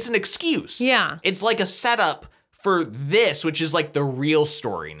background. It's an excuse. Yeah. It's like a setup for this, which is like the real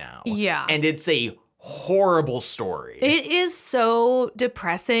story now. Yeah. And it's a horrible story. It is so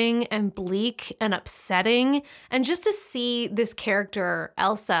depressing and bleak and upsetting. And just to see this character,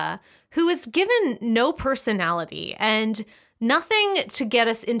 Elsa, who is given no personality and nothing to get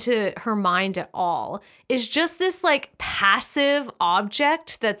us into her mind at all, is just this like passive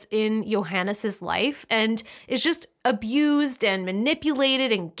object that's in Johannes's life and is just abused and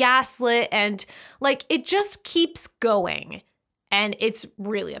manipulated and gaslit, and like it just keeps going. And it's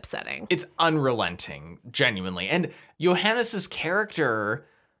really upsetting. It's unrelenting, genuinely. And Johannes's character,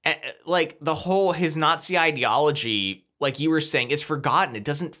 like his Nazi ideology, like you were saying, is forgotten. It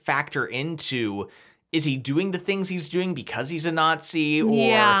doesn't factor into, is he doing the things he's doing because he's a Nazi?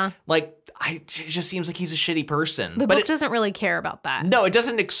 Or like, it just seems like he's a shitty person. The book doesn't really care about that. No, it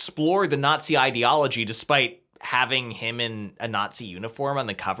doesn't explore the Nazi ideology despite having him in a Nazi uniform on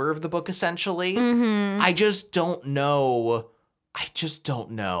the cover of the book, essentially. Mm-hmm. I just don't know,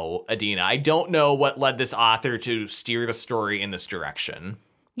 Adina. I don't know what led this author to steer the story in this direction.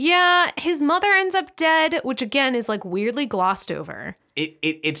 Yeah, his mother ends up dead, which again is like weirdly glossed over.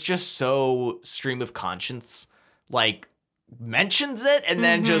 It's just so stream of conscience, like mentions it and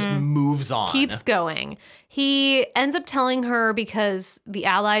then just moves on. Keeps going. He ends up telling her because the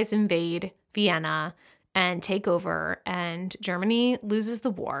Allies invade Vienna and take over, and Germany loses the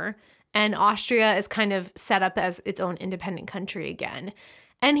war. And Austria is kind of set up as its own independent country again.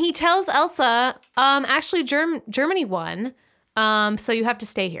 And he tells Elsa, actually, Germany won, so you have to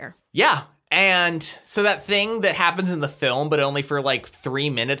stay here. Yeah. And so that thing that happens in the film, but only for like 3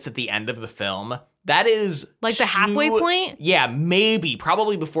 minutes at the end of the film, that is... Like the halfway point? Yeah, maybe.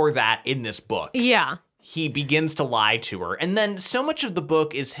 Probably before that in this book. Yeah. He begins to lie to her. And then so much of the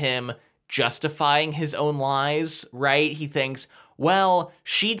book is him justifying his own lies, right? He thinks, well,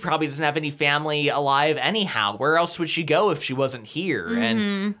 she probably doesn't have any family alive anyhow. Where else would she go if she wasn't here?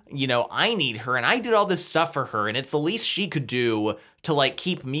 And, I need her, and I did all this stuff for her, and it's the least she could do to, like,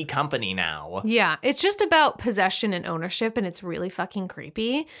 keep me company now. Yeah, it's just about possession and ownership, and it's really fucking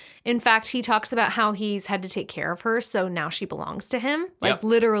creepy. In fact, he talks about how he's had to take care of her, so now she belongs to him, like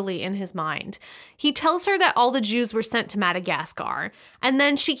literally in his mind. He tells her that all the Jews were sent to Madagascar, and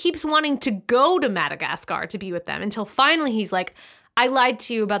then she keeps wanting to go to Madagascar to be with them until finally he's like, I lied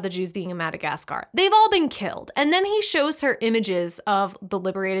to you about the Jews being in Madagascar. They've all been killed. And then he shows her images of the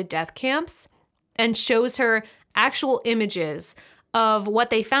liberated death camps and shows her actual images of what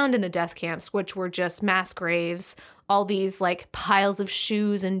they found in the death camps, which were just mass graves, all these like piles of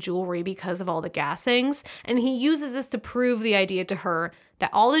shoes and jewelry because of all the gassings. And he uses this to prove the idea to her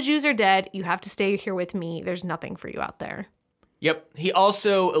that all the Jews are dead. You have to stay here with me. There's nothing for you out there. Yep. He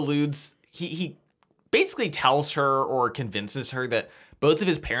also alludes, he basically tells her or convinces her that both of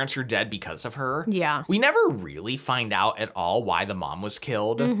his parents are dead because of her. Yeah. We never really find out at all why the mom was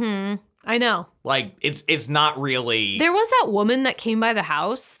killed. Mm-hmm. I know. Like, it's not really... There was that woman that came by the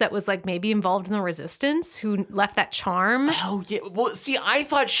house that was like maybe involved in the resistance who left that charm. Oh, yeah. Well, see, I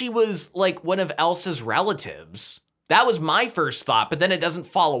thought she was like one of Elsa's relatives. That was my first thought, but then it doesn't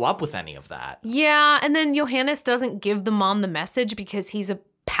follow up with any of that. Yeah, and then Johannes doesn't give the mom the message because he's a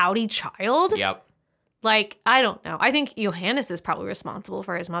pouty child. Yep. Like, I don't know. I think Johannes is probably responsible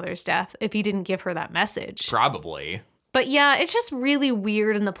for his mother's death if he didn't give her that message. Probably. But yeah, it's just really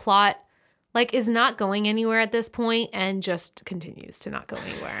weird, and the plot like is not going anywhere at this point and just continues to not go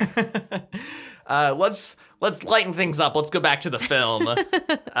anywhere. Let's lighten things up. Let's go back to the film.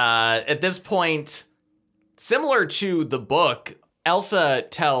 At this point, similar to the book, Elsa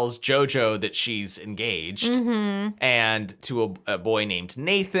tells Jojo that she's engaged and to a boy named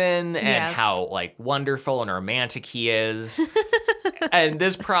Nathan and how like wonderful and romantic he is. And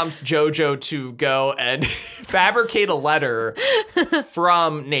this prompts Jojo to go and fabricate a letter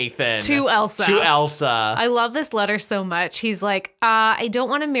from Nathan to Elsa. I love this letter so much. He's like, I don't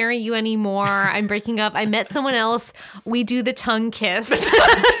want to marry you anymore. I'm breaking up. I met someone else. We do the tongue kiss.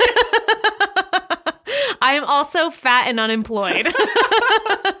 I am also fat and unemployed.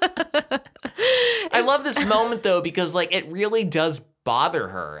 I love this moment, though, because like it really does bother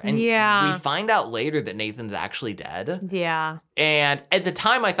her. And we find out later that Nathan's actually dead. Yeah. And at the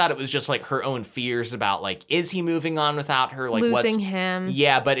time, I thought it was just like her own fears about like, is he moving on without her? Like losing him.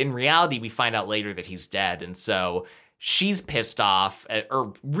 Yeah, but in reality, we find out later that he's dead. And so she's pissed off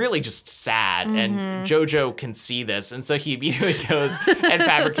or really just sad. And Jojo can see this. And so he immediately goes and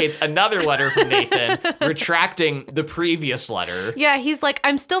fabricates another letter from Nathan, retracting the previous letter. Yeah, he's like,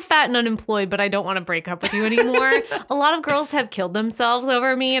 I'm still fat and unemployed, but I don't want to break up with you anymore. A lot of girls have killed themselves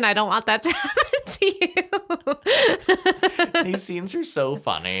over me, and I don't want that to happen to you. These scenes are so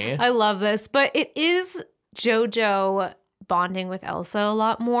funny. I love this. But it is Jojo bonding with Elsa a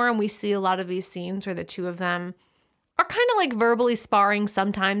lot more. And we see a lot of these scenes where the two of them are kind of like verbally sparring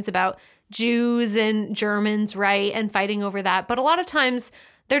sometimes about Jews and Germans, right? And fighting over that. But a lot of times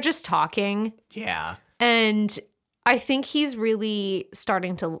they're just talking. Yeah. And I think he's really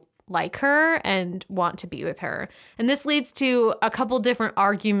starting to like her and want to be with her. And this leads to a couple different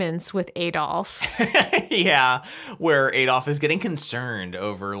arguments with Adolf. Yeah, where Adolf is getting concerned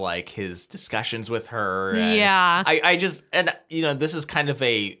over like his discussions with her. Yeah. I just, and you know, this is kind of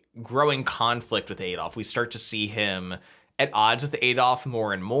a growing conflict with Adolf. We start to see him at odds with Adolf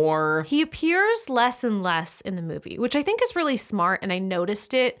more and more. He appears less and less in the movie, which I think is really smart. And I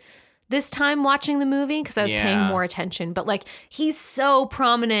noticed it this time watching the movie because I was paying more attention. But like, he's so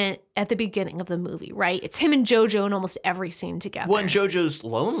prominent at the beginning of the movie, right? It's him and Jojo in almost every scene together. Well, and Jojo's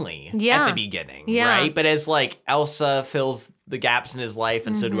lonely at the beginning, right? But as like Elsa fills the gaps in his life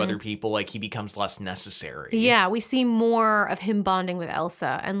and so do other people, like he becomes less necessary. Yeah, we see more of him bonding with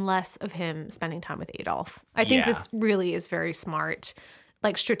Elsa and less of him spending time with Adolf. I think this really is very smart,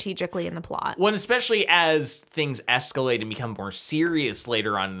 like strategically in the plot. Well, and especially as things escalate and become more serious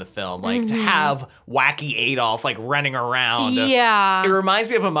later on in the film, like to have wacky Adolf like running around. Yeah. It reminds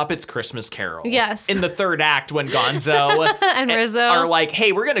me of A Muppet's Christmas Carol. Yes. In the third act when Gonzo and Rizzo are like,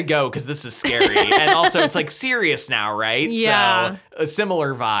 hey, we're going to go because this is scary. And also it's like serious now, right? Yeah. So a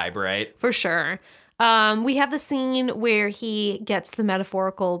similar vibe, right? For sure. We have the scene where he gets the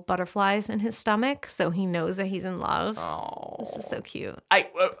metaphorical butterflies in his stomach, so he knows that he's in love. Oh, this is so cute.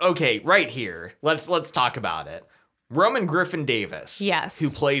 Okay, right here. Let's talk about it. Roman Griffin Davis, yes,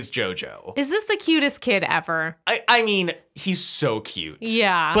 who plays Jojo. Is this the cutest kid ever? I mean, he's so cute.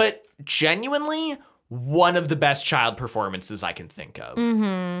 Yeah, but genuinely one of the best child performances I can think of.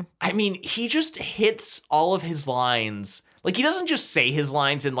 I mean, he just hits all of his lines. Like, he doesn't just say his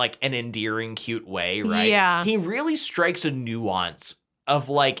lines in, like, an endearing, cute way, right? Yeah. He really strikes a nuance of,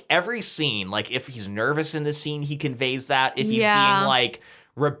 like, every scene. Like, if he's nervous in the scene, he conveys that. If he's being, like,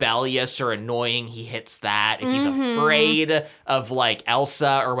 rebellious or annoying, he hits that. If he's afraid of, like,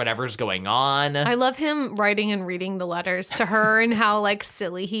 Elsa or whatever's going on. I love him writing and reading the letters to her and how, like,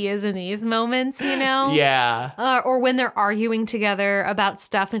 silly he is in these moments, you know? Yeah. Or when they're arguing together about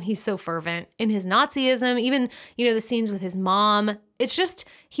stuff and he's so fervent in his Nazism, even, you know, the scenes with his mom. It's just,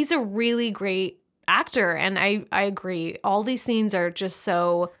 he's a really great actor. And I agree. All these scenes are just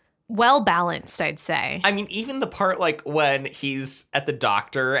so well balanced, I'd say. I mean, even the part like when he's at the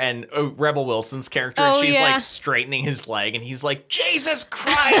doctor and Rebel Wilson's character, Oh, she's yeah. like straightening his leg and he's like, Jesus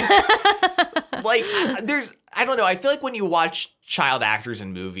Christ! Like, I don't know. I feel like when you watch child actors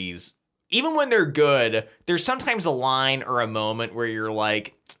in movies, even when they're good, there's sometimes a line or a moment where you're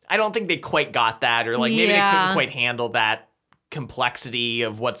like, I don't think they quite got that, or like maybe they Yeah. couldn't quite handle that complexity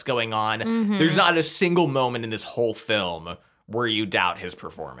of what's going on. Mm-hmm. There's not a single moment in this whole film where you doubt his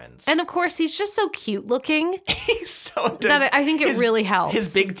performance. And of course, he's just so cute looking He's so that I think it really helps.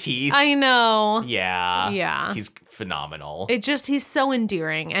 His big teeth. I know. Yeah. Yeah. He's phenomenal. He's so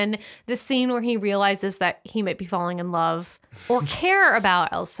endearing. And the scene where he realizes that he might be falling in love or care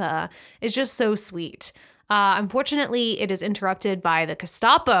about Elsa is just so sweet. Unfortunately, it is interrupted by the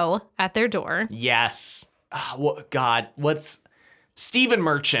Gestapo at their door. Yes. God, what's Stephen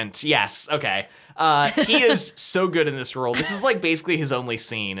Merchant? Yes. Okay. He is so good in this role. This is like basically his only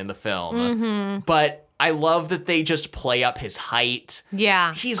scene in the film. Mm-hmm. But I love that they just play up his height.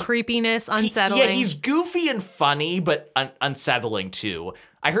 Yeah. He's- creepiness, unsettling. He's goofy and funny, but unsettling too.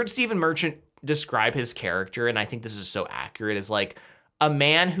 I heard Stephen Merchant describe his character, and I think this is so accurate, as like a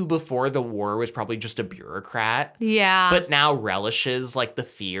man who before the war was probably just a bureaucrat, Yeah. but now relishes like the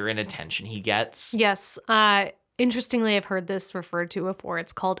fear and attention he gets. Yes. Interestingly, I've heard this referred to before.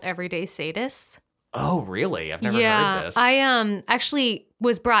 It's called everyday sadist. Oh, really? I've never heard this. I actually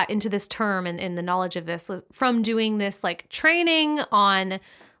was brought into this term and in the knowledge of this from doing this like training on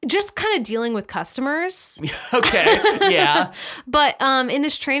just kind of dealing with customers. Okay. Yeah. But in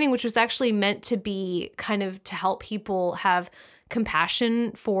this training, which was actually meant to be kind of to help people have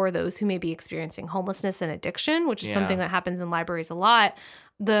compassion for those who may be experiencing homelessness and addiction, which is Yeah. something that happens in libraries a lot.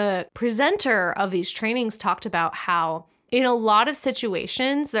 The presenter of these trainings talked about how in a lot of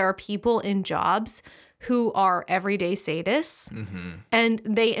situations, there are people in jobs who are everyday sadists and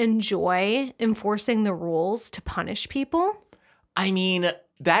they enjoy enforcing the rules to punish people. I mean,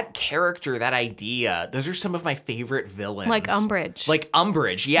 that character, that idea, those are some of my favorite villains. Like Umbridge. Like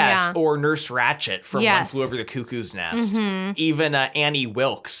Umbridge, yes. Yeah. Or Nurse Ratched from One Yes. Flew Over the Cuckoo's Nest. Even Annie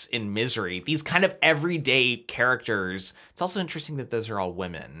Wilkes in Misery. These kind of everyday characters. It's also interesting that those are all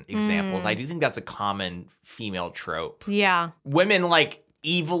women examples. I do think that's a common female trope. Yeah. Women like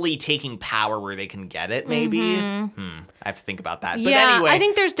evilly taking power where they can get it, maybe. I have to think about that. But Yeah, anyway. I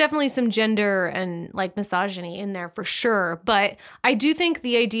think there's definitely some gender and like misogyny in there for sure. But I do think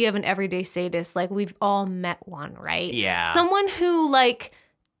the idea of an everyday sadist, like we've all met one, right? Yeah. Someone who like,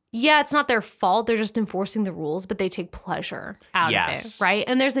 yeah, it's not their fault. They're just enforcing the rules, but they take pleasure out of Yes. it, right?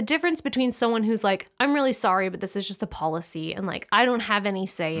 And there's a difference between someone who's like, I'm really sorry, but this is just the policy. And like, I don't have any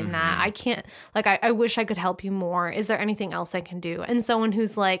say in that. I can't, like, I wish I could help you more. Is there anything else I can do? And someone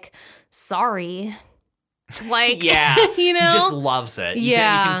who's like, sorry. Like, Yeah. you know? He just loves it. You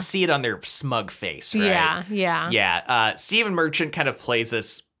Yeah. can see it on their smug face, right? Yeah, yeah. Yeah. Stephen Merchant kind of plays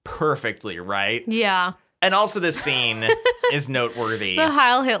this perfectly, right? Yeah. And also this scene is noteworthy. The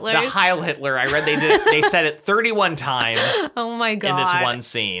Heil Hitlers. The Heil Hitler. I read they said it 31 times Oh my God. in this one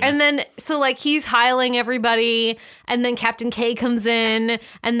scene. And then, so like he's heiling everybody, and then Captain K comes in,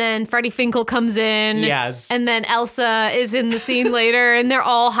 and then Freddie Finkel comes in. Yes. And then Elsa is in the scene later, and they're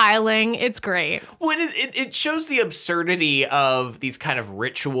all heiling. It's great. When it shows the absurdity of these kind of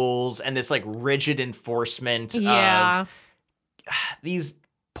rituals and this like rigid enforcement Yeah. of these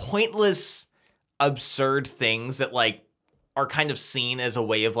pointless, absurd things that like are kind of seen as a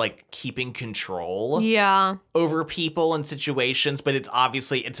way of like keeping control Yeah. over people and situations, but it's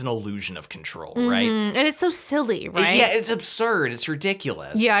an illusion of control, right? And it's so silly, right? Yeah, it's absurd. It's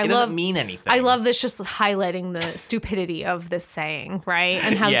ridiculous. Yeah, it doesn't mean anything. I love this just highlighting the stupidity of this saying, right?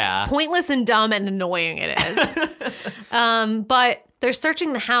 And how Yeah. pointless and dumb and annoying it is. But they're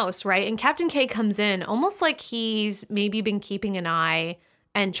searching the house, right? And Captain K comes in almost like he's maybe been keeping an eye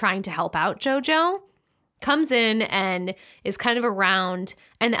and trying to help out JoJo. Comes in and is kind of around.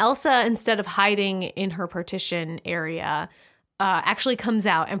 And Elsa, instead of hiding in her partition area, actually comes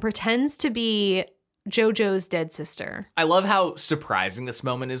out and pretends to be JoJo's dead sister. I love how surprising this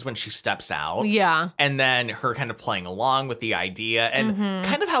moment is when she steps out. Yeah. And then her kind of playing along with the idea and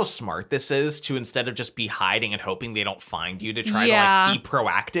kind of how smart this is to instead of just be hiding and hoping they don't find you to try to like be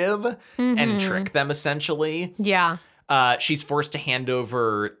proactive and trick them essentially. Yeah. She's forced to hand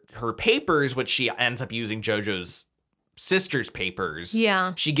over her papers, which she ends up using JoJo's sister's papers.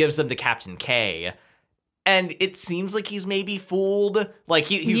 Yeah. She gives them to Captain K. And it seems like he's maybe fooled. Like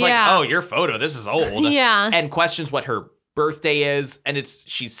he's like, Yeah. oh, your photo, this is old. Yeah. And questions what her birthday is, and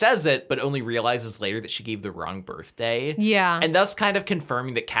she says it, but only realizes later that she gave the wrong birthday. Yeah. And thus kind of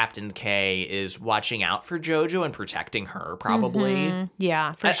confirming that Captain K is watching out for JoJo and protecting her, probably. Mm-hmm.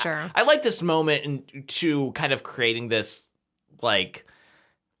 Yeah, for sure. I like this moment to kind of creating this, like,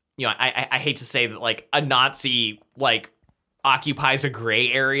 you know, I hate to say that, like, a Nazi, like, occupies a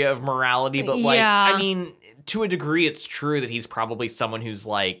gray area of morality, but, like, Yeah. I mean, to a degree, it's true that he's probably someone who's,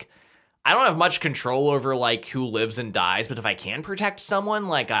 like, I don't have much control over, like, who lives and dies, but if I can protect someone,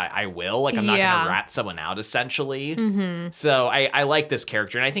 like, I will. Like, I'm not going to rat someone out, essentially. Mm-hmm. So I like this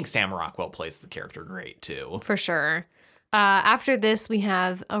character, and I think Sam Rockwell plays the character great, too. For sure. After this, we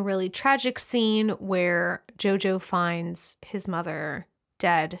have a really tragic scene where JoJo finds his mother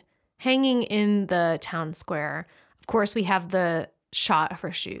dead, hanging in the town square. Of course, we have the shot of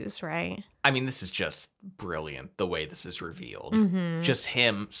her shoes, right? I mean, this is just brilliant, the way this is revealed. Mm-hmm. Just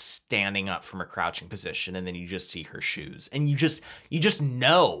him standing up from a crouching position, and then you just see her shoes. And you just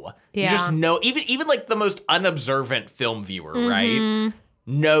know. Yeah. You just know, even like the most unobservant film viewer, Mm-hmm. right?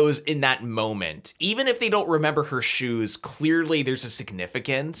 Knows in that moment, even if they don't remember her shoes, clearly there's a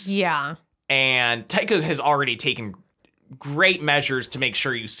significance. Yeah. And Taika has already taken great measures to make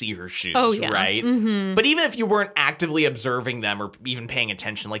sure you see her shoes, right? Mm-hmm. But even if you weren't actively observing them or even paying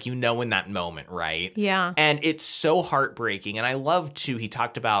attention, like, you know in that moment, right? Yeah. And it's so heartbreaking. And I love, too, he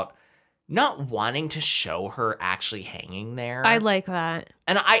talked about not wanting to show her actually hanging there. I like that.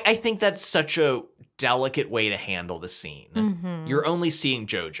 And I think that's such a delicate way to handle the scene. Mm-hmm. You're only seeing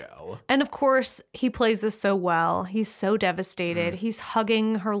JoJo. And of course, he plays this so well. He's so devastated. He's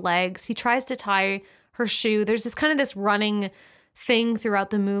hugging her legs. He tries to tie her shoe. There's this running thing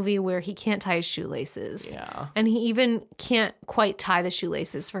throughout the movie where he can't tie his shoelaces. Yeah. And he even can't quite tie the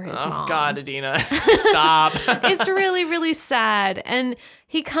shoelaces for his mom. Oh, God, Adina. Stop. It's really, really sad. And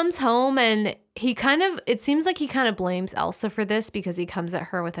he comes home and it seems like he kind of blames Elsa for this because he comes at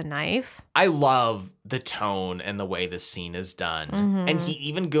her with a knife. I love the tone and the way this scene is done. And he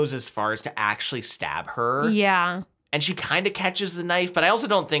even goes as far as to actually stab her. Yeah. And she kind of catches the knife, but I also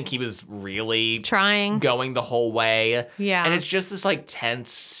don't think he was really Trying. going the whole way. Yeah. And it's just this, like,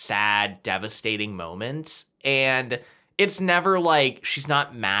 tense, sad, devastating moment. And it's never like she's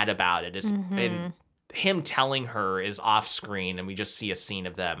not mad about it. And him telling her is off screen, and we just see a scene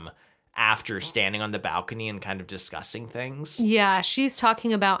of them after standing on the balcony and kind of discussing things. Yeah, she's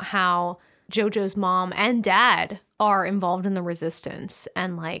talking about how JoJo's mom and dad are involved in the resistance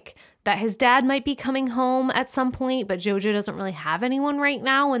and like that his dad might be coming home at some point, but JoJo doesn't really have anyone right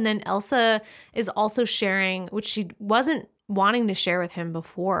now. And then Elsa is also sharing, which she wasn't wanting to share with him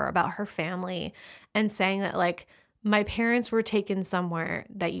before, about her family and saying that like, my parents were taken somewhere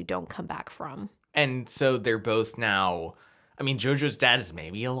that you don't come back from. And so they're both now, I mean, JoJo's dad is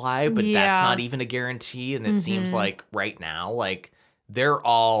maybe alive, but Yeah. that's not even a guarantee. And it seems like right now, like, they're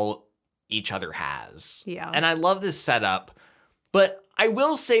all each other has. Yeah. And I love this setup, but I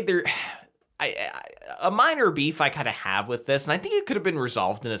will say a minor beef I kind of have with this, and I think it could have been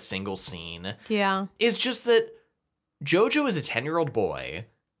resolved in a single scene, Yeah. is just that JoJo is a 10-year-old boy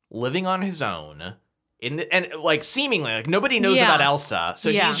living on his own and like seemingly like nobody knows Yeah. about Elsa. So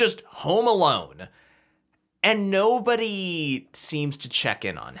Yeah. he's just home alone. And nobody seems to check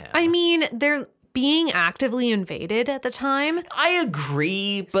in on him. I mean, they're being actively invaded at the time. I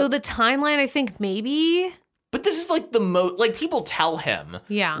agree, but So the timeline, I think maybe. but this is like the most, like, people tell him,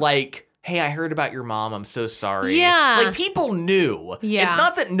 Yeah. like, hey, I heard about your mom. I'm so sorry. Yeah. Like, people knew. Yeah. It's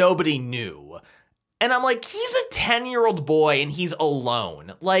not that nobody knew. And I'm like, he's a 10-year-old boy and he's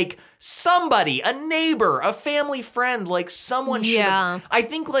alone. Like, somebody, a neighbor, a family friend, like, someone should Yeah. have. I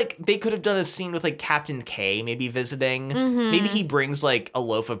think, like, they could have done a scene with, like, Captain K maybe visiting. Maybe he brings, like, a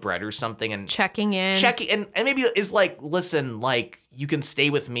loaf of bread or something and Checking in. and maybe is like, listen, like, you can stay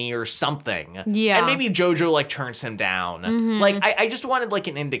with me or something. Yeah. And maybe JoJo, like, turns him down. Like, I just wanted, like,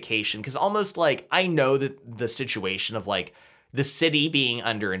 an indication, because almost, like, I know that the situation of, like, the city being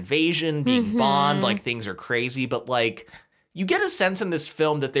under invasion, being bombed, like, things are crazy, but, like, you get a sense in this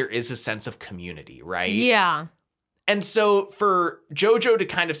film that there is a sense of community, right? Yeah. And so for JoJo to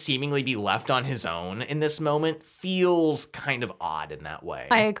kind of seemingly be left on his own in this moment feels kind of odd in that way.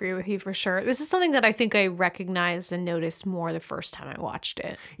 I agree with you for sure. This is something that I think I recognized and noticed more the first time I watched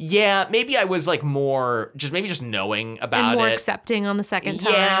it. Yeah, maybe I was like more just knowing about And more it. accepting on the second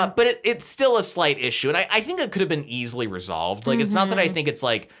time. Yeah, but it's still a slight issue. And I think it could have been easily resolved. Like, it's not that I think it's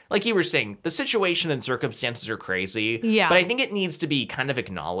like you were saying, the situation and circumstances are crazy. Yeah. But I think it needs to be kind of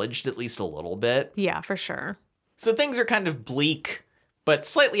acknowledged at least a little bit. Yeah, for sure. So things are kind of bleak but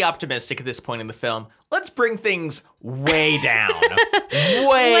slightly optimistic at this point in the film. Let's bring things way down.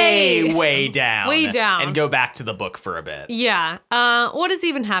 way down. Way down. And go back to the book for a bit. Yeah. What is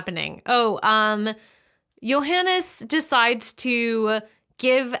even happening? Johannes decides to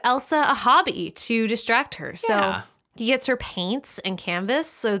give Elsa a hobby to distract her. So he gets her paints and canvas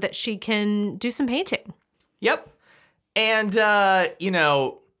so that she can do some painting. Yep. And,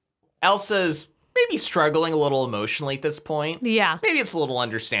 Elsa's maybe struggling a little emotionally at this point. Yeah. Maybe it's a little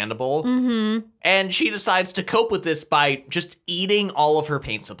understandable. Mm-hmm. And she decides to cope with this by just eating all of her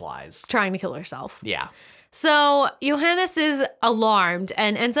paint supplies. Trying to kill herself. Yeah. So Johannes is alarmed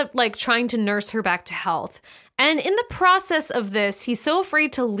and ends up trying to nurse her back to health. And in the process of this, he's so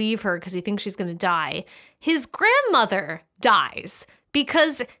afraid to leave her because he thinks she's going to die. His grandmother dies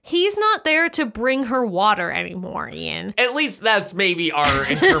because he's not there to bring her water anymore, Ian. At least that's maybe our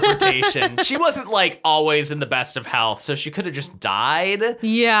interpretation. She wasn't always in the best of health, so she could have just died.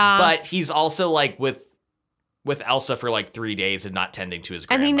 Yeah. But he's also with Elsa for 3 days and not tending to his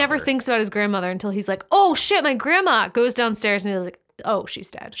grandmother. And he never thinks about his grandmother until he's like, oh shit, my grandma, goes downstairs and he's like, oh,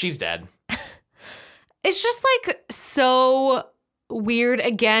 she's dead. She's dead. It's just so weird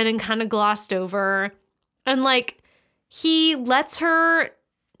again and kind of glossed over. And he lets her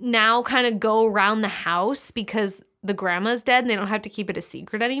now kind of go around the house because the grandma's dead and they don't have to keep it a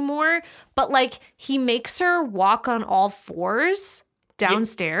secret anymore. But he makes her walk on all fours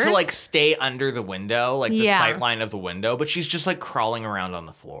downstairs. To stay under the window, the sight line of the window. But she's just crawling around on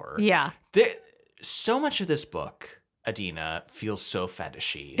the floor. Yeah. So much of this book, Adina, feels so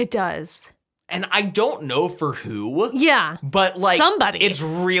fetishy. It does. And I don't know for who. Yeah. But somebody. It's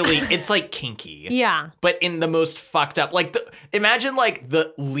really, it's kinky. Yeah. But in the most fucked up, imagine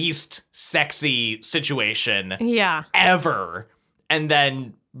the least sexy situation. Yeah. Ever. And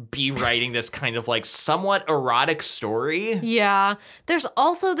then be writing this kind of somewhat erotic story. Yeah. There's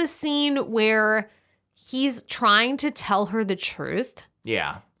also this scene where he's trying to tell her the truth.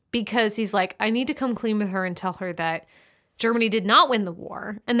 Yeah. Because he's I need to come clean with her and tell her that Germany did not win the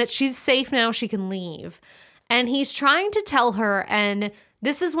war and that she's safe now, she can leave. And he's trying to tell her, and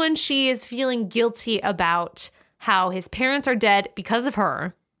this is when she is feeling guilty about how his parents are dead because of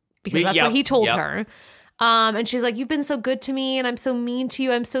her, because that's what he told her. And she's like, you've been so good to me and I'm so mean to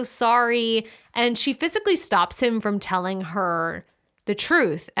you. I'm so sorry. And she physically stops him from telling her the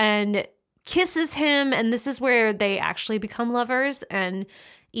truth and kisses him. And this is where they actually become lovers. And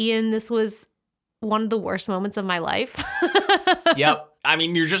Ian, this was one of the worst moments of my life. Yep. I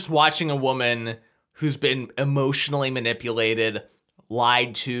mean, you're just watching a woman who's been emotionally manipulated,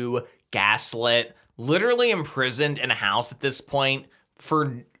 lied to, gaslit, literally imprisoned in a house at this point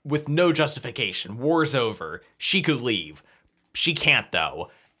with no justification. War's over. She could leave. She can't,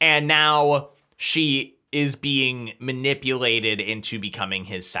 though. And now she is being manipulated into becoming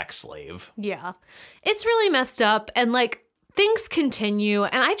his sex slave. Yeah. It's really messed up. And things continue,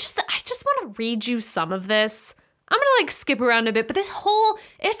 and I just want to read you some of this. I'm going to skip around a bit, but it's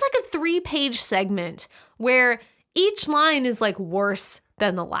a 3-page segment where each line is worse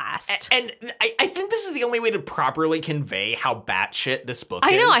than the last. And I think this is the only way to properly convey how batshit this book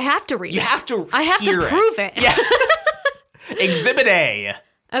is. I know, I have to read it. You have to I have to prove it. Yeah. Exhibit A.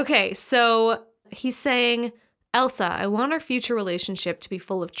 Okay, so he's saying, Elsa, I want our future relationship to be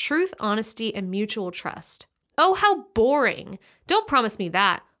full of truth, honesty, and mutual trust. Oh, how boring. Don't promise me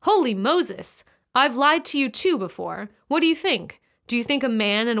that. Holy Moses. I've lied to you too before. What do you think? Do you think a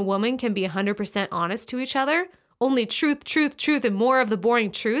man and a woman can be 100% honest to each other? Only truth, truth, truth, and more of the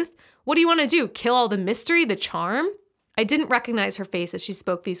boring truth? What do you want to do? Kill all the mystery, the charm? I didn't recognize her face as she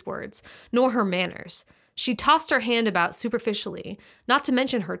spoke these words, nor her manners. She tossed her hand about superficially, not to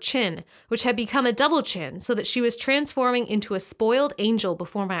mention her chin, which had become a double chin, so that she was transforming into a spoiled angel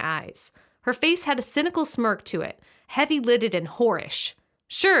before my eyes. Her face had a cynical smirk to it, heavy-lidded and whorish.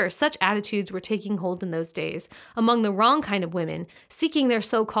 Sure, such attitudes were taking hold in those days, among the wrong kind of women, seeking their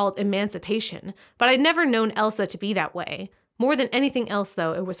so-called emancipation, but I'd never known Elsa to be that way. More than anything else,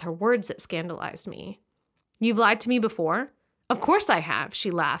 though, it was her words that scandalized me. You've lied to me before? Of course I have, she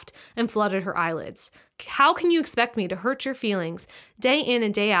laughed and fluttered her eyelids. How can you expect me to hurt your feelings day in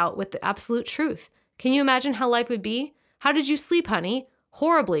and day out with the absolute truth? Can you imagine how life would be? How did you sleep, honey?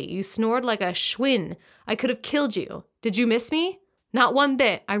 Horribly. You snored like a Schwinn. I could have killed you. Did you miss me? Not one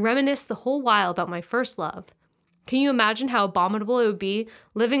bit. I reminisced the whole while about my first love. Can you imagine how abominable it would be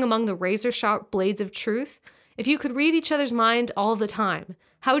living among the razor-sharp blades of truth? If you could read each other's mind all the time,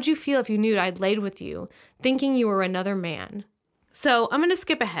 how would you feel if you knew I'd laid with you, thinking you were another man? So I'm going to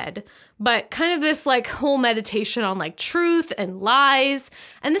skip ahead, but kind of this whole meditation on truth and lies.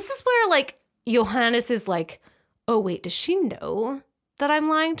 And this is where Johannes is oh, wait, does she know that I'm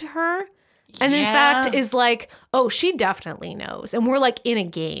lying to her. And in Yeah. fact is like, oh, she definitely knows. And we're like in a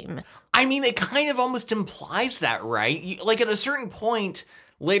game. I mean, it kind of almost implies that, right? Like at a certain point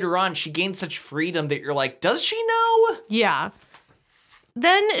later on, she gains such freedom that you're like, does she know? Yeah.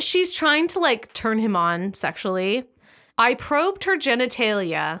 Then she's trying to like turn him on sexually. I probed her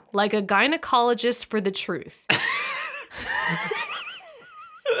genitalia like a gynecologist for the truth.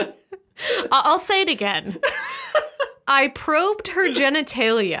 I'll say it again. I probed her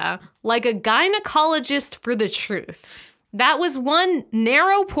genitalia like a gynecologist for the truth. That was one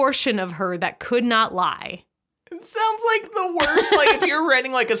narrow portion of her that could not lie. It sounds like the worst. Like if you're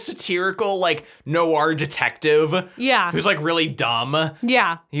writing like a satirical, like noir detective Yeah. who's like really dumb,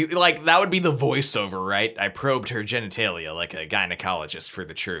 Yeah. like that would be the voiceover, right? I probed her genitalia like a gynecologist for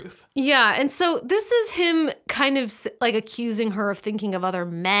the truth. Yeah. And so this is him kind of like accusing her of thinking of other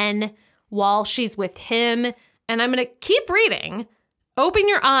men while she's with him. And I'm going to keep reading. Open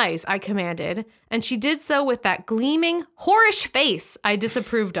your eyes, I commanded. And she did so with that gleaming, whorish face I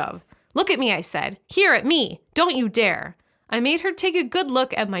disapproved of. Look at me, I said. Here at me. Don't you dare. I made her take a good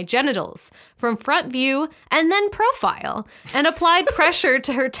look at my genitals from front view and then profile and applied pressure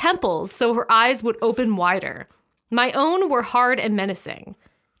to her temples so her eyes would open wider. My own were hard and menacing.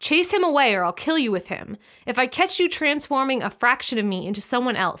 Chase him away or I'll kill you with him. If I catch you transforming a fraction of me into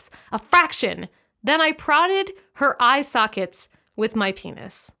someone else, a fraction, then I prodded her eye sockets with my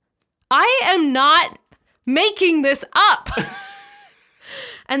penis. I am not making this up.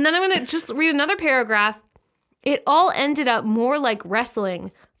 And then I'm going to just read another paragraph. It all ended up more like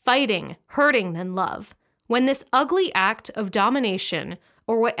wrestling, fighting, hurting than love. When this ugly act of domination,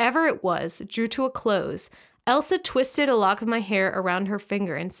 or whatever it was, drew to a close, Elsa twisted a lock of my hair around her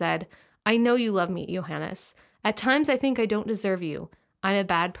finger and said, I know you love me, Johannes. At times I think I don't deserve you. I'm a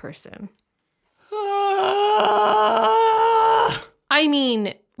bad person. I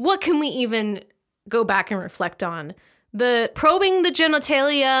mean, what can we even go back and reflect on? The probing the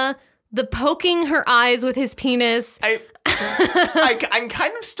genitalia, the poking her eyes with his penis. I'm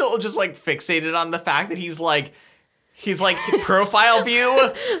kind of still just like fixated on the fact that he's like profile view,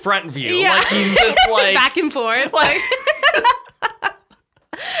 front view. Yeah. Like he's just like back and forth. like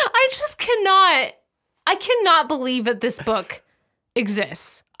I cannot believe that this book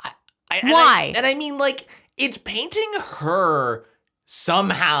exists. Why? I mean, like, it's painting her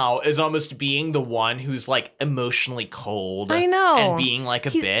somehow as almost being the one who's like emotionally cold. I know. And being like a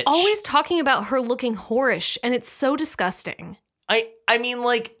He's bitch. always talking about her looking whorish, and it's so disgusting. I mean,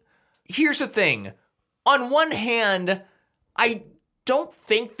 like, here's the thing. On one hand, I don't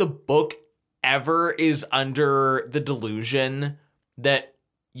think the book ever is under the delusion that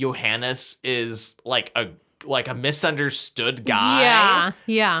Johannes is like a misunderstood guy.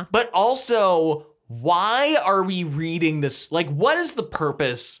 Yeah. But also, why are we reading this? Like, what is the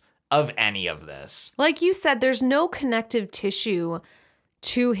purpose of any of this? Like you said, there's no connective tissue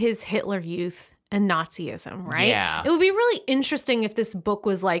to his Hitler Youth and Nazism, right? Yeah. It would be really interesting if this book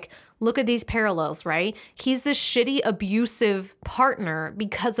was like, look at these parallels, right? He's this shitty, abusive partner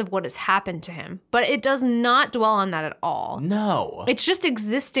because of what has happened to him. But it does not dwell on that at all. No. It's just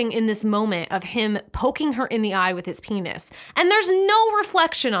existing in this moment of him poking her in the eye with his penis. And there's no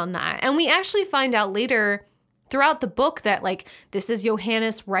reflection on that. And we actually find out later throughout the book that, like, this is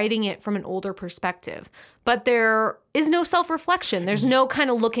Johannes writing it from an older perspective. But there is no self-reflection. There's no kind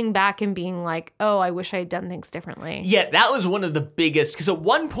of looking back and being like, oh, I wish I had done things differently. Yeah, that was one of the biggest, because at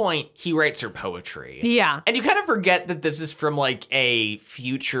one point he writes her poetry. Yeah. And you kind of forget that this is from like a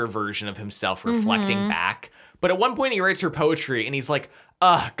future version of himself reflecting back. But at one point he writes her poetry and he's like,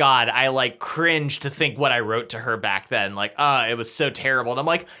 oh God, I like cringe to think what I wrote to her back then. Like, it was so terrible. And I'm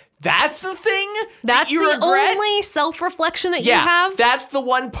like, that's the thing That's that you the regret? only self-reflection that you have? That's the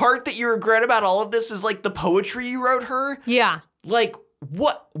one part that you regret about all of this is like the poetry you wrote her. Yeah. Like,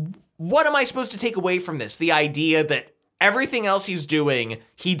 what am I supposed to take away from this? The idea that everything else he's doing,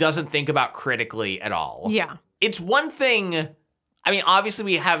 he doesn't think about critically at all. Yeah. It's one thing. I mean, obviously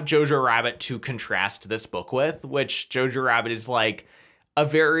we have Jojo Rabbit to contrast this book with, which Jojo Rabbit is like a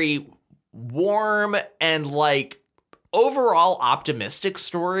very warm and like overall optimistic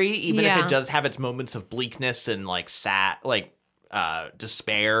story, even if it does have its moments of bleakness and like sad, like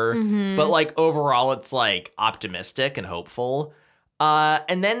despair. But like overall, it's like optimistic and hopeful.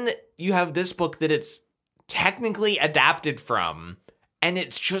 And then you have this book that it's technically adapted from, and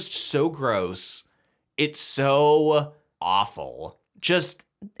it's just so gross. It's so awful. Just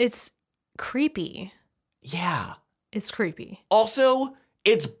It's creepy. yeah. It's creepy. Also,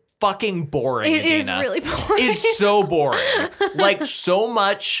 it's fucking boring. It is Adina. really boring. It's so boring. Like, so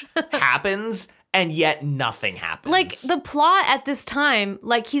much happens, and yet nothing happens. Like, the plot at this time,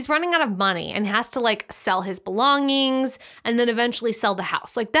 like, he's running out of money and has to, like, sell his belongings and then eventually sell the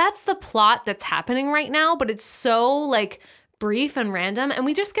house. Like, that's the plot that's happening right now, but it's so, like, brief and random. And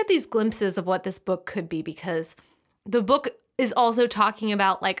we just get these glimpses of what this book could be because the book is also talking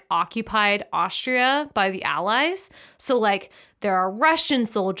about, like, occupied Austria by the Allies. So, like, there are Russian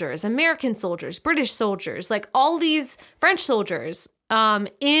soldiers, American soldiers, British soldiers, like, all these French soldiers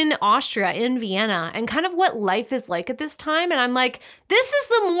in Austria, in Vienna, and kind of what life is like at this time. And I'm like, this is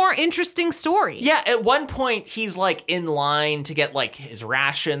the more interesting story. Yeah, at one point, he's, like, in line to get, like, his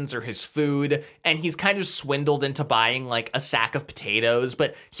rations or his food, and he's kind of swindled into buying, like, a sack of potatoes,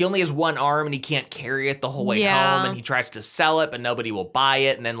 but he only has one arm and he can't carry it the whole way home, and he tries to sell it, but nobody will buy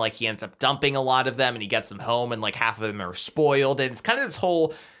it, and then, like, he ends up dumping a lot of them, and he gets them home, and, like, half of them are spoiled, and it's kind of this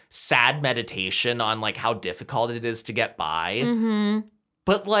whole sad meditation on, like, how difficult it is to get by. Mm-hmm.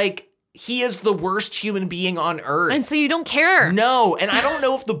 But, like, he is the worst human being on earth. And so you don't care. No, and I don't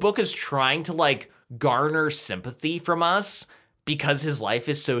know if the book is trying to, like, garner sympathy from us because his life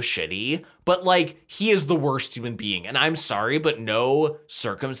is so shitty, but, like, he is the worst human being. And I'm sorry, but no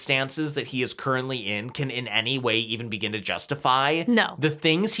circumstances that he is currently in can in any way even begin to justify the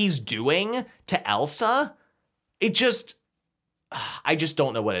things he's doing to Elsa. I just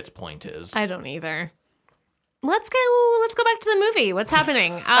don't know what its point is. I don't either. Let's go back to the movie. What's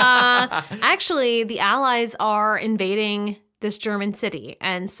happening? Actually, the Allies are invading this German city,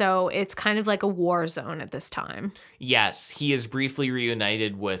 and so it's kind of like a war zone at this time. Yes, he is briefly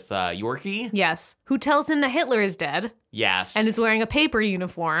reunited with Yorkie. Yes, who tells him that Hitler is dead. Yes. And is wearing a paper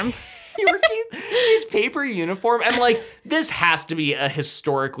uniform. Yorkie, his paper uniform. And, like, this has to be a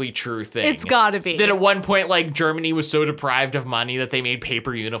historically true thing. It's gotta be. That at one point, like, Germany was so deprived of money that they made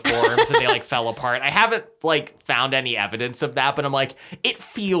paper uniforms and they, like, fell apart. I haven't, like, found any evidence of that, but I'm like, it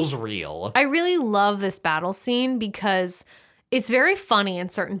feels real. I really love this battle scene because it's very funny in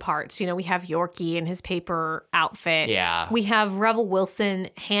certain parts. You know, we have Yorkie in his paper outfit. Yeah. We have Rebel Wilson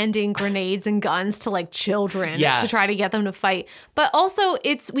handing grenades and guns to, like, children to try to get them to fight. But also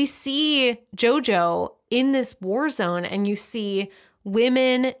we see JoJo in this war zone, and you see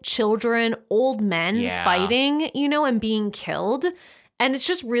women, children, old men fighting, you know, and being killed. And it's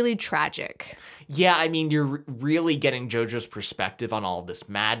just really tragic. Yeah, I mean, you're really getting JoJo's perspective on all of this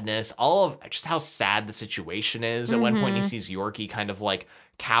madness, all of just how sad the situation is. At one point, he sees Yorkie kind of, like,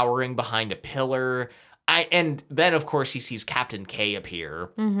 cowering behind a pillar. And then, of course, he sees Captain K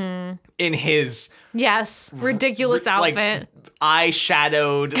appear in his... Yes, ridiculous outfit. Like,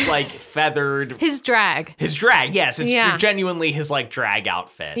 eye-shadowed, like, feathered... His drag. His drag, yes. It's genuinely his, like, drag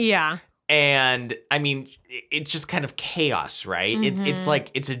outfit. Yeah. And, I mean, it's just kind of chaos, right? It's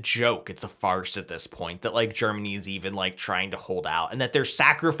like, it's a joke. It's a farce at this point that, like, Germany is even, like, trying to hold out and that they're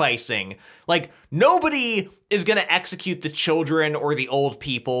sacrificing. Like, nobody is going to execute the children or the old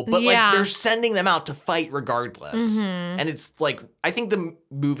people, but, like, they're sending them out to fight regardless. And it's, like, I think the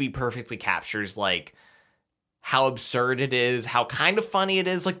movie perfectly captures, like, how absurd it is, how kind of funny it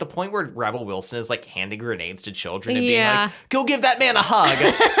is. Like, the point where Rebel Wilson is, like, handing grenades to children and being like, go give that man a hug.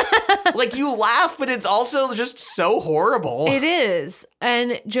 Like, you laugh, but it's also just so horrible. It is.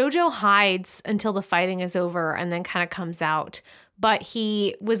 And JoJo hides until the fighting is over and then kind of comes out. But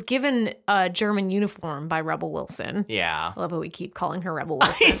he was given a German uniform by Rebel Wilson. Yeah. I love how we keep calling her Rebel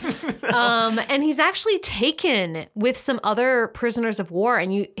Wilson. And he's actually taken with some other prisoners of war,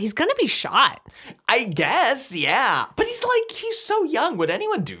 and he's going to be shot. I guess, yeah. But he's so young. Would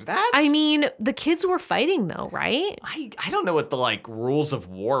anyone do that? I mean, the kids were fighting, though, right? I don't know what the, like, rules of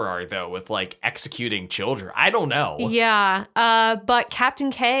war are, though, with, like, executing children. I don't know. Yeah. But Captain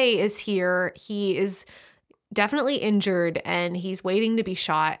K is here. He is definitely injured, and he's waiting to be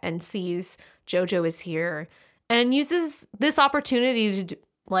shot and sees JoJo is here and uses this opportunity to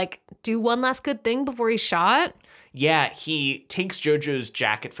do one last good thing before he's shot. Yeah, he takes JoJo's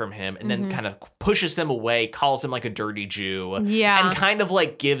jacket from him and then kind of pushes him away, calls him, like, a dirty Jew. Yeah. And kind of,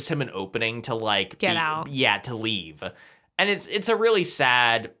 like, gives him an opening to, like, get out. Yeah, to leave. And it's a really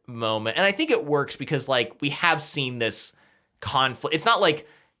sad moment. And I think it works because, like, we have seen this conflict. It's not like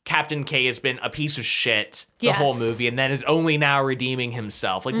Captain K has been a piece of shit the whole movie and then is only now redeeming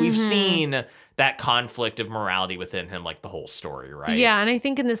himself. Like, we've seen that conflict of morality within him, like, the whole story, right? Yeah, and I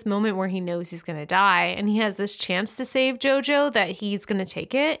think in this moment where he knows he's going to die and he has this chance to save JoJo, that he's going to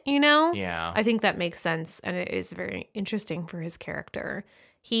take it, you know? Yeah. I think that makes sense, and it is very interesting for his character.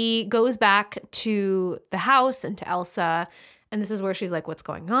 He goes back to the house and to Elsa, and this is where she's like, what's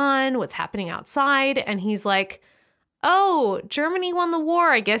going on? What's happening outside? And he's like, oh, Germany won the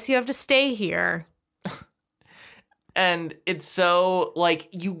war. I guess you have to stay here. And it's so,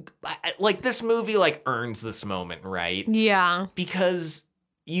 like, this movie, like, earns this moment, right? Yeah. Because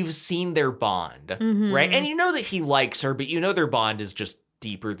you've seen their bond, Mhm. right? And you know that he likes her, but you know their bond is just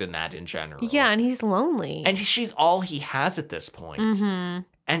deeper than that in general. Yeah, and he's lonely. And she's all he has at this point. Mhm.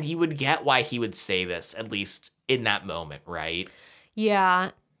 And you would get why he would say this, at least in that moment, right?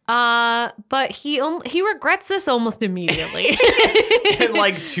 Yeah. But he regrets this almost immediately. In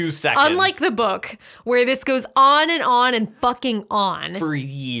like 2 seconds. Unlike the book, where this goes on and fucking on. For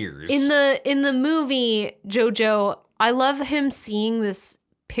years. In the movie, JoJo, I love him seeing this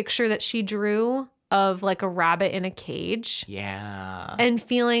picture that she drew of like a rabbit in a cage. Yeah. And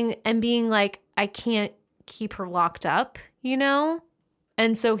feeling and being like, I can't keep her locked up, you know?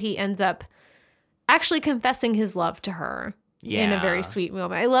 And so he ends up actually confessing his love to her in a very sweet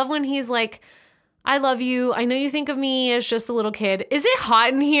moment. I love when he's like, I love you. I know you think of me as just a little kid. Is it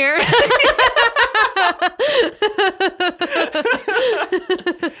hot in here?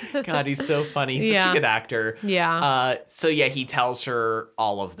 God, he's so funny. He's such a good actor. Yeah. So yeah, he tells her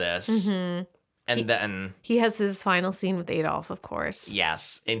all of this. Mm-hmm. And then he has his final scene with Adolf, of course.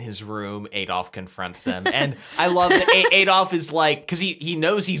 Yes, in his room, Adolf confronts him. And I love that Adolf is like, because he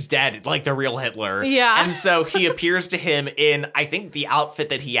knows he's dead, like the real Hitler. Yeah. And so he appears to him in, I think, the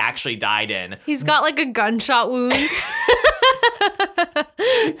outfit that he actually died in. He's got like a gunshot wound.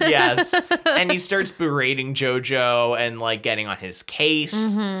 Yes. And he starts berating JoJo and like getting on his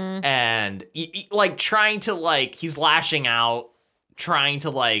case. Mm-hmm. And like trying to like, he's lashing out, trying to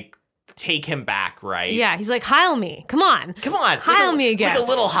like, take him back, right? Yeah, he's like, heil me. Come on. Heil me again. Like a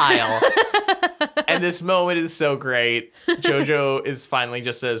little heil. And this moment is so great. JoJo is finally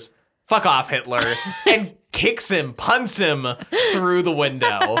just says, fuck off, Hitler, and kicks him, punts him through the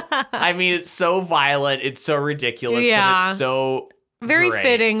window. I mean, it's so violent. It's so ridiculous, but it's so very great.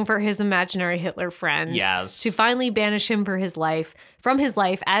 fitting for his imaginary Hitler friend. Yes. To finally banish him from his life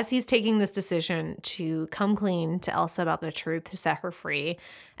as he's taking this decision to come clean to Elsa about the truth to set her free.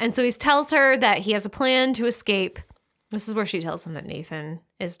 And so he tells her that he has a plan to escape. This is where she tells him that Nathan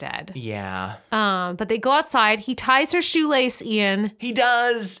is dead. Yeah. But they go outside. He ties her shoelace, Ian. He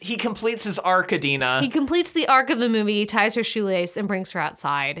does. He completes his arc, Adina. He completes the arc of the movie, ties her shoelace, and brings her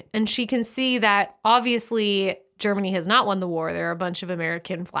outside. And she can see that obviously Germany has not won the war. There are a bunch of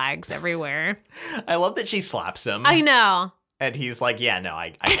American flags everywhere. I love that she slaps him. I know. And he's like, yeah, no, I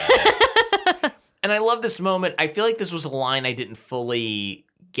get it. And I love this moment. I feel like this was a line I didn't fully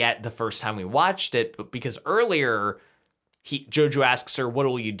get the first time we watched it, but because earlier JoJo asks her, what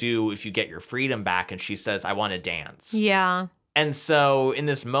will you do if you get your freedom back? And she says, I want to dance. Yeah. And so in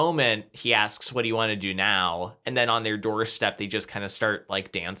this moment, he asks, what do you want to do now? And then on their doorstep, they just kind of start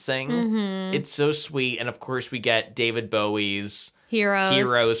like dancing. Mm-hmm. It's so sweet. And of course, we get David Bowie's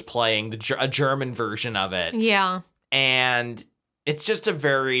Heroes playing a German version of it. Yeah. And it's just a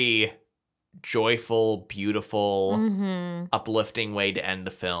very joyful, beautiful, uplifting way to end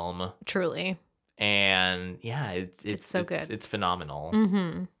the film. Truly. And yeah, it's so good. It's phenomenal.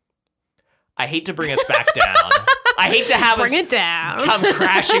 Mm-hmm. I hate to bring us back down. I hate to have bring it down. Come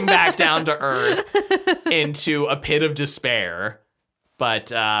crashing back down to earth into a pit of despair.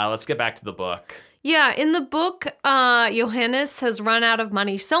 But let's get back to the book. Yeah, in the book, Johannes has run out of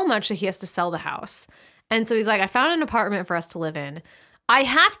money so much that he has to sell the house. And so he's like, I found an apartment for us to live in. I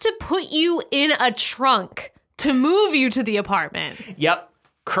have to put you in a trunk to move you to the apartment. Yep.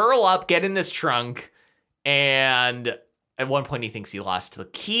 Curl up, get in this trunk. And at one point he thinks he lost the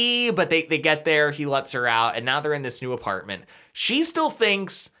key, but they get there, he lets her out, and now they're in this new apartment. She still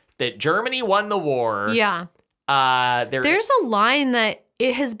thinks that Germany won the war. Yeah. There's a line that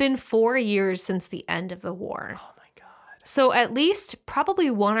it has been 4 years since the end of the war. Oh my God. So at least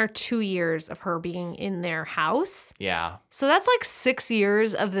probably 1 or 2 years of her being in their house. Yeah. So that's like 6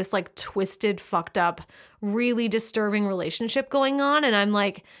 years of this like twisted, fucked up, really disturbing relationship going on. And I'm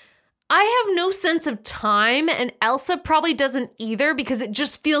like, I have no sense of time, and Elsa probably doesn't either because it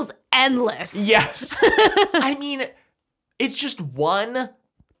just feels endless. Yes. I mean, it's just one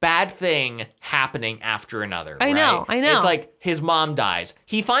bad thing happening after another. I know. It's like his mom dies.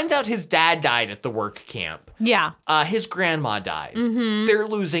 He finds out his dad died at the work camp. Yeah. His grandma dies. Mm-hmm. They're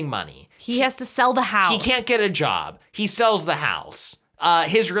losing money. He has to sell the house. He can't get a job. He sells the house.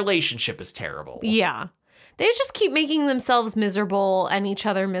 His relationship is terrible. Yeah. They just keep making themselves miserable and each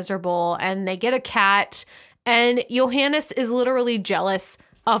other miserable, and they get a cat, and Johannes is literally jealous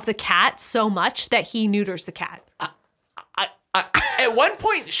of the cat so much that he neuters the cat. At one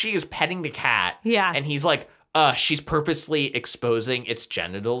point, she is petting the cat. Yeah. And he's like, she's purposely exposing its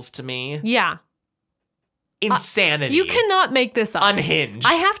genitals to me. Yeah. insanity. You cannot make this up. Unhinged.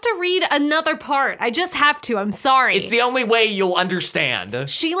 I have to read another part. I just have to. I'm sorry. It's the only way you'll understand.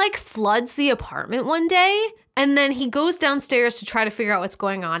 She like floods the apartment one day, and then he goes downstairs to try to figure out what's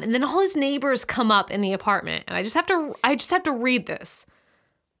going on, and then all his neighbors come up in the apartment, and I just have to read this.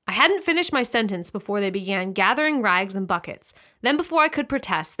 I hadn't finished my sentence before they began gathering rags and buckets. Then before I could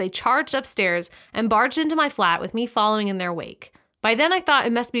protest, they charged upstairs and barged into my flat with me following in their wake. By then I thought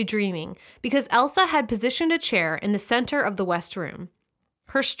it must be dreaming, because Elsa had positioned a chair in the center of the west room.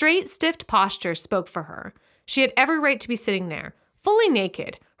 Her straight, stiff posture spoke for her. She had every right to be sitting there, fully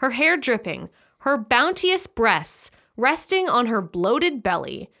naked, her hair dripping, her bounteous breasts resting on her bloated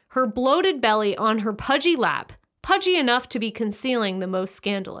belly on her pudgy lap, pudgy enough to be concealing the most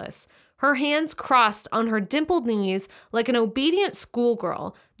scandalous, her hands crossed on her dimpled knees like an obedient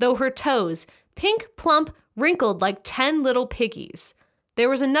schoolgirl, though her toes, pink, plump, wrinkled like 10 little piggies. There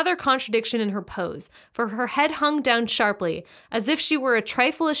was another contradiction in her pose, for her head hung down sharply, as if she were a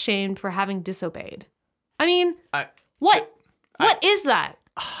trifle ashamed for having disobeyed. I mean, what is that?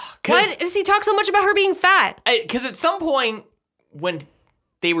 Why does he talk so much about her being fat? Because at some point, when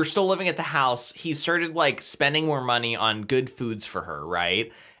they were still living at the house, he started, like, spending more money on good foods for her,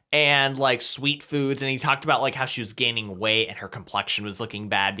 right? And, like, sweet foods, and he talked about, like, how she was gaining weight and her complexion was looking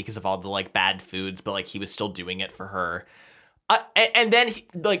bad because of all the, like, bad foods, but, like, he was still doing it for her. And then,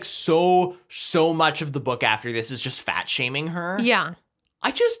 like, so much of the book after this is just fat-shaming her. Yeah.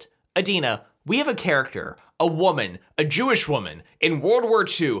 Adina, we have a character, a woman, a Jewish woman in World War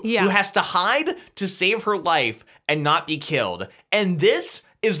II who has to hide to save her life and not be killed. And this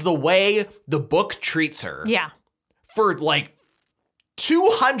is the way the book treats her. Yeah. For, like,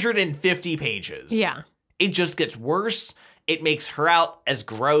 250 pages. Yeah. It just gets worse. It makes her out as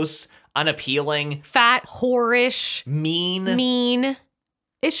gross, unappealing, fat, whorish, mean.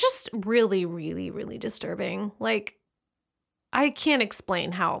 It's just really, really, really disturbing. Like, I can't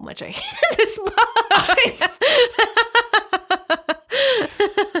explain how much I hated this book.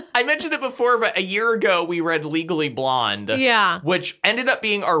 I mentioned it before, but a year ago we read Legally Blonde. Yeah. Which ended up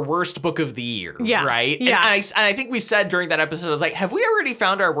being our worst book of the year. Yeah. Right? Yeah. And I think we said during that episode, I was like, have we already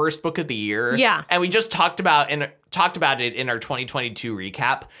found our worst book of the year? Yeah. And we just talked about it in our 2022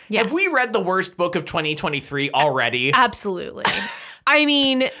 recap. Yes. Have we read the worst book of 2023 already? Absolutely. I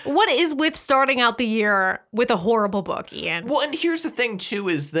mean, what is with starting out the year with a horrible book, Ian? Well, and here's the thing, too,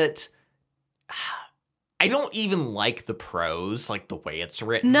 is that I don't even like the prose, like the way it's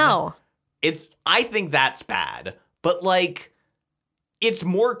written. No. I think that's bad. But, like, it's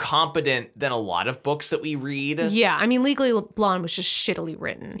more competent than a lot of books that we read. Yeah, I mean, Legally Blonde was just shittily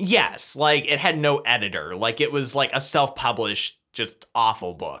written. Yes, like, it had no editor. Like, it was, like, a self-published, just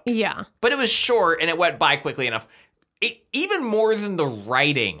awful book. Yeah. But it was short, and it went by quickly enough. Even more than the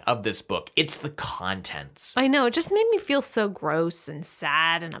writing of this book, it's the contents. I know. It just made me feel so gross and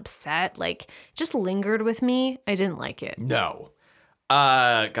sad and upset. Like, just lingered with me. I didn't like it. No.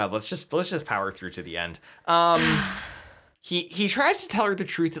 God, let's just power through to the end. He tries to tell her the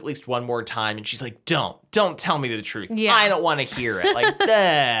truth at least one more time, and she's like, don't tell me the truth. Yeah. I don't want to hear it.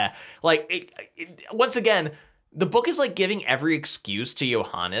 Like, like, once again, the book is, like, giving every excuse to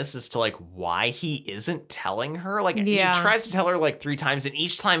Johannes as to, like, why he isn't telling her. Like, he tries to tell her, like, 3 times, and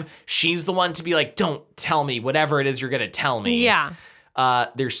each time she's the one to be like, don't tell me whatever it is you're going to tell me. Yeah.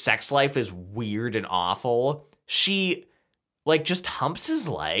 Their sex life is weird and awful. She, like, just humps his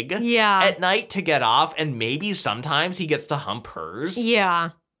leg at night to get off, and maybe sometimes he gets to hump hers.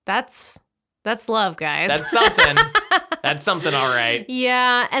 Yeah. That's love, guys. That's something. That's something, all right.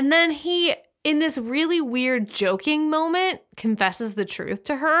 Yeah, and then he, in this really weird joking moment, confesses the truth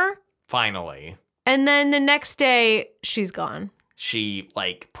to her. Finally. And then the next day, she's gone. She,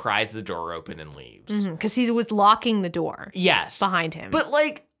 like, pries the door open and leaves. Because he was locking the door. Yes. Behind him. But,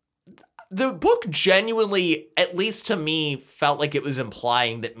 like, the book genuinely, at least to me, felt like it was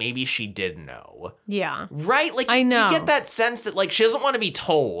implying that maybe she did know. Yeah. Right? Like, I know. You get that sense that, like, she doesn't want to be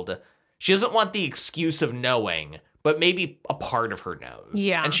told. She doesn't want the excuse of knowing, but maybe a part of her knows.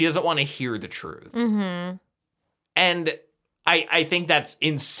 Yeah. And she doesn't want to hear the truth. Mm-hmm. And I think that's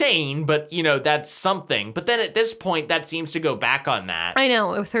insane, but, you know, that's something. But then at this point, that seems to go back on that. I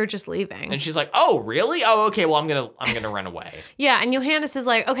know, with her just leaving. And she's like, oh, really? Oh, okay, well, I'm gonna run away. Yeah, and Johannes is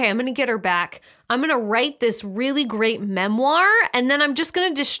like, okay, I'm gonna get her back. I'm gonna write this really great memoir, and then I'm just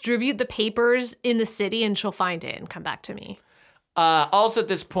gonna distribute the papers in the city, and she'll find it and come back to me. Also at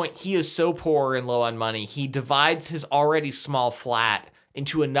this point, he is so poor and low on money, he divides his already small flat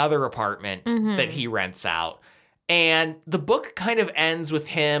into another apartment that he rents out. And the book kind of ends with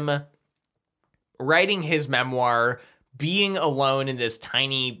him writing his memoir, being alone in this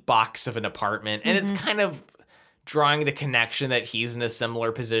tiny box of an apartment. And it's kind of drawing the connection that he's in a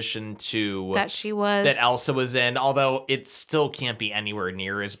similar position to that she was. that Elsa was in, although it still can't be anywhere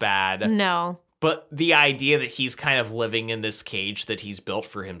near as bad. No. But the idea that he's kind of living in this cage that he's built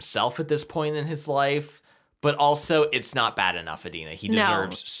for himself at this point in his life, but also it's not bad enough, Adina. He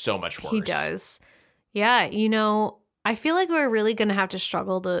deserves so much worse. He does. Yeah, you know, I feel like we're really going to have to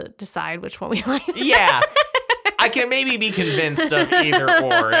struggle to decide which one we like. Yeah. I can maybe be convinced of either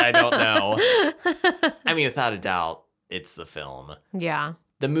or. I don't know. I mean, without a doubt, it's the film. Yeah.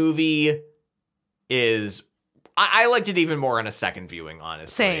 The movie is... I liked it even more on a second viewing,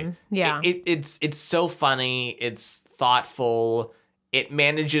 honestly. Same. Yeah. It's so funny. It's thoughtful. It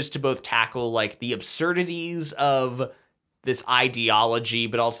manages to both tackle like the absurdities of this ideology,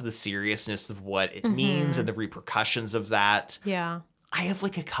 but also the seriousness of what it means and the repercussions of that. Yeah. I have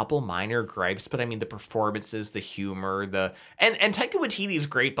like a couple minor gripes, but I mean the performances, the humor, and Taika Waititi's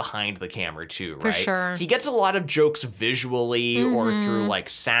great behind the camera too, right? For sure. He gets a lot of jokes visually or through like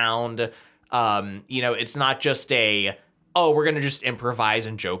sound. You know, it's not just we're going to just improvise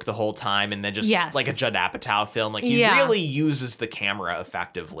and joke the whole time and then just like a Judd Apatow film. Like he really uses the camera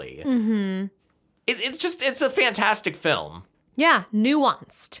effectively. Mm-hmm. It's a fantastic film. Yeah.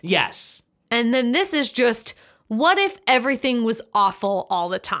 Nuanced. Yes. And then this is just, what if everything was awful all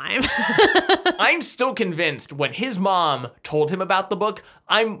the time? I'm still convinced when his mom told him about the book,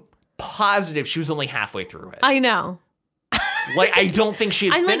 I'm positive she was only halfway through it. I know. Like, I don't think she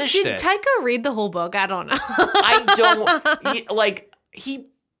had finished did it. Did Taika read the whole book? I don't know. He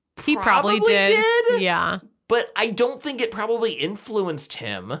probably did. Yeah. But I don't think it probably influenced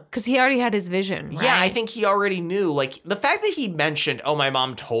him. Because he already had his vision, right? Yeah, I think he already knew. Like, the fact that he mentioned, oh, my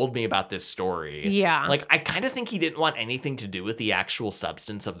mom told me about this story. Yeah. Like, I kind of think he didn't want anything to do with the actual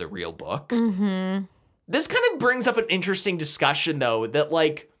substance of the real book. Mm-hmm. This kind of brings up an interesting discussion, though, that,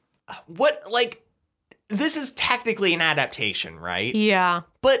 this is technically an adaptation, right? Yeah.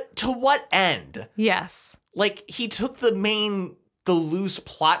 But to what end? Yes. Like, he took the loose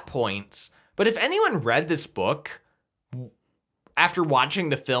plot points, but if anyone read this book after watching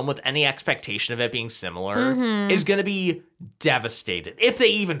the film with any expectation of it being similar is going to be devastated if they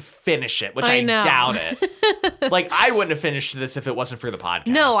even finish it, which I doubt it. Like, I wouldn't have finished this if it wasn't for the podcast.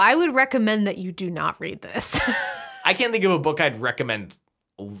 No, I would recommend that you do not read this. I can't think of a book I'd recommend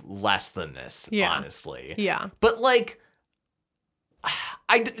less than this, honestly. Yeah. But, like,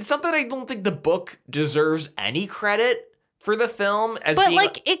 it's not that I don't think the book deserves any credit for the film as but, being...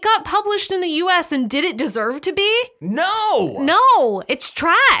 like, it got published in the US and did it deserve to be? No! No! It's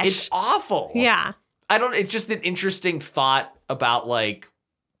trash! It's awful. Yeah. It's just an interesting thought about, like,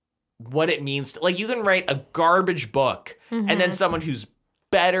 what it means to... Like, you can write a garbage book, and then someone who's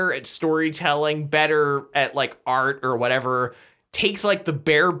better at storytelling, better at, like, art or whatever... takes like the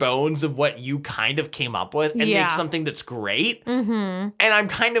bare bones of what you kind of came up with and makes something that's great. Mm-hmm. And I'm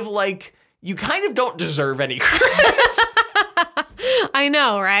kind of like, you kind of don't deserve any credit. I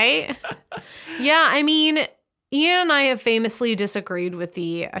know, right? Yeah, I mean, Ian and I have famously disagreed with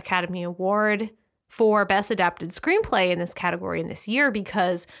the Academy Award for Best Adapted Screenplay in this category in this year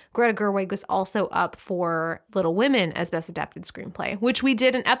because Greta Gerwig was also up for Little Women as Best Adapted Screenplay, which we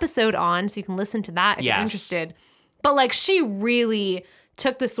did an episode on, so you can listen to that if you're interested. But, like, she really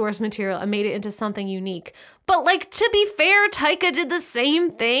took the source material and made it into something unique. But, like, to be fair, Taika did the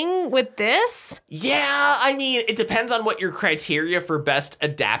same thing with this. Yeah, I mean, it depends on what your criteria for best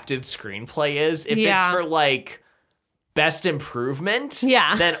adapted screenplay is. If it's for, like, best improvement,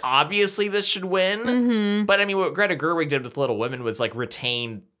 then obviously this should win. Mm-hmm. But, I mean, what Greta Gerwig did with Little Women was, like,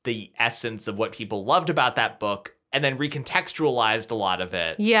 retain the essence of what people loved about that book and then recontextualized a lot of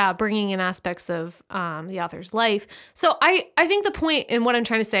it. Yeah, bringing in aspects of the author's life. So I think the point in what I'm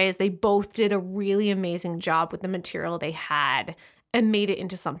trying to say is they both did a really amazing job with the material they had and made it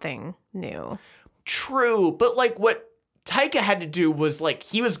into something new. True, but like what Taika had to do was like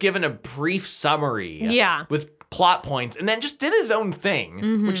he was given a brief summary with plot points and then just did his own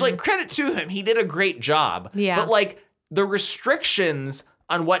thing, which like credit to him, he did a great job. Yeah. But like the restrictions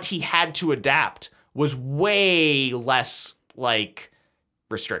on what he had to adapt was way less, like,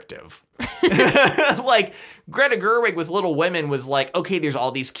 restrictive. Like, Greta Gerwig with Little Women was like, okay, there's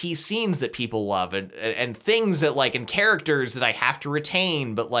all these key scenes that people love and things that, like, and characters that I have to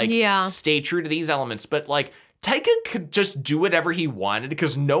retain, but, like, stay true to these elements. But, like, Taika could just do whatever he wanted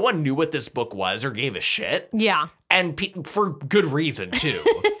because no one knew what this book was or gave a shit. Yeah. And for good reason, too.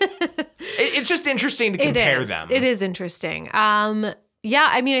 It's just interesting to compare them. It is interesting. Yeah,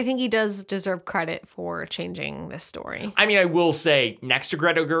 I mean, I think he does deserve credit for changing this story. I mean, I will say, next to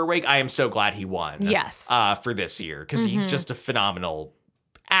Greta Gerwig, I am so glad he won. Yes. For this year, because he's just a phenomenal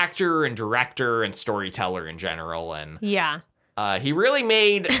actor and director and storyteller in general. And Yeah. he really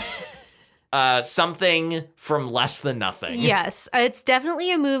made something from less than nothing. Yes, it's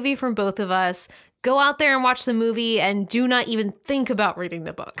definitely a movie from both of us. Go out there and watch the movie and do not even think about reading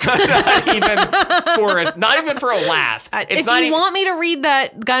the book. Not even for a laugh. If you want me to read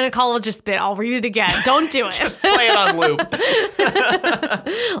that gynecologist bit, I'll read it again. Don't do it. Just play it on loop.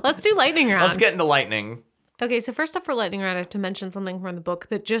 Let's do lightning round. Let's get into lightning. Okay, so first up for lightning round, I have to mention something from the book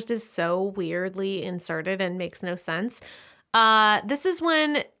that just is so weirdly inserted and makes no sense. This is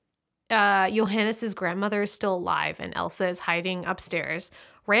when Johannes's grandmother is still alive and Elsa is hiding upstairs.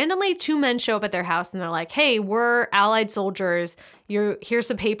 Randomly, 2 men show up at their house and they're like, hey, we're Allied soldiers. Here's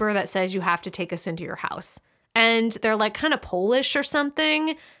a paper that says you have to take us into your house. And they're like kind of Polish or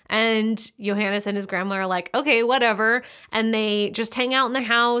something. And Johannes and his grandma are like, okay, whatever. And they just hang out in their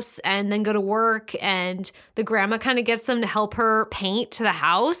house and then go to work. And the grandma kind of gets them to help her paint the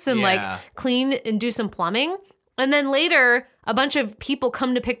house and like clean and do some plumbing. And then later, a bunch of people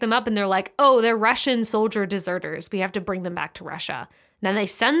come to pick them up and they're like, oh, they're Russian soldier deserters. We have to bring them back to Russia. Then they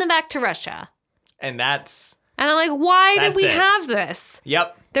send them back to Russia. And I'm like, why did we have this?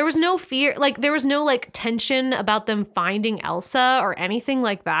 Yep. There was no fear, like there was no like tension about them finding Elsa or anything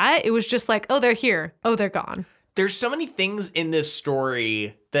like that. It was just like, oh, they're here. Oh, they're gone. There's so many things in this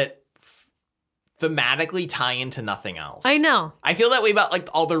story that thematically tie into nothing else. I know. I feel that way about like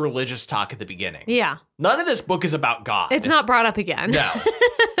all the religious talk at the beginning. Yeah. None of this book is about God. It's not brought up again. No.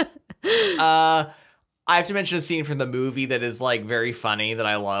 I have to mention a scene from the movie that is like very funny that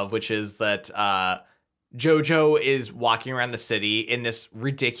I love, which is that Jojo is walking around the city in this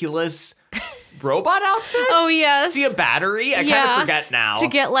ridiculous robot outfit. Oh, yes. See a battery? I kind of forget now. To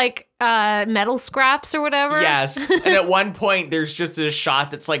get like metal scraps or whatever. Yes. And at one point, there's just this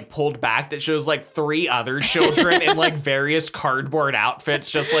shot that's like pulled back that shows like 3 other children in like various cardboard outfits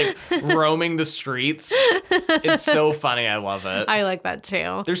just like roaming the streets. It's so funny. I love it. I like that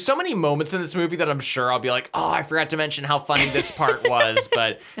too. There's so many moments in this movie that I'm sure I'll be like, oh, I forgot to mention how funny this part was.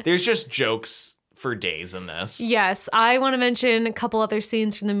 But there's just jokes for days in this. Yes. I want to mention a couple other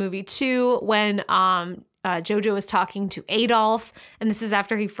scenes from the movie too when Jojo is talking to Adolf, and this is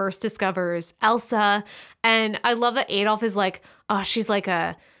after he first discovers Elsa. And I love that Adolf is like, oh, she's like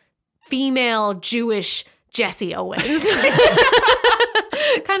a female Jewish Jesse Owens.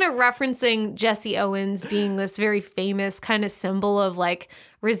 Kind of referencing Jesse Owens being this very famous kind of symbol of like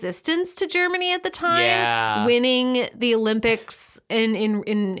resistance to Germany at the time, winning the Olympics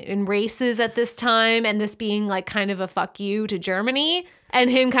in races at this time, and this being like kind of a fuck you to Germany, and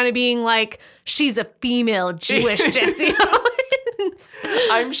him kind of being like, she's a female Jewish Jesse Owens.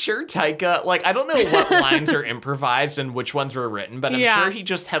 I'm sure Taika, like, I don't know what lines are improvised and which ones were written, but I'm sure he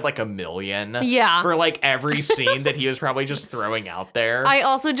just had like a million for like every scene that he was probably just throwing out there. I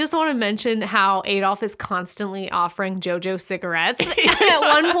also just want to mention how Adolf is constantly offering Jojo cigarettes. At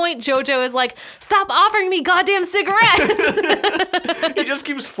one point, Jojo is like, stop offering me goddamn cigarettes. He just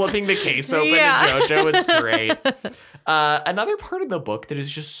keeps flipping the case open to Jojo. It's great. Another part of the book that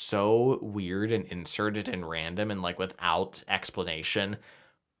is just so weird and inserted and random and like without explanation,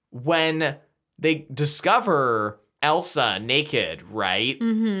 when they discover Elsa naked, right?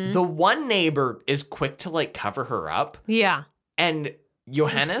 Mm-hmm. The one neighbor is quick to like cover her up. Yeah. And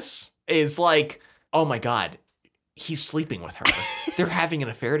Johannes is like, oh my God, he's sleeping with her. They're having an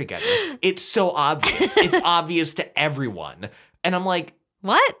affair together. It's so obvious. It's obvious to everyone. And I'm like,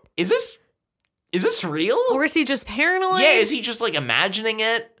 what? Is this real? Or is he just paranoid? Yeah, is he just like imagining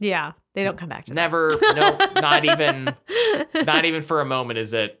it? Yeah, they don't come back to Never, no, not even for a moment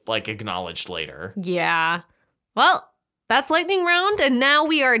is it like acknowledged later. Yeah. Well, that's lightning round, and now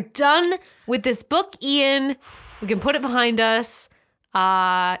we are done with this book, Ian. We can put it behind us.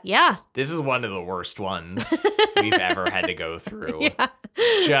 Yeah. This is one of the worst ones we've ever had to go through. Yeah.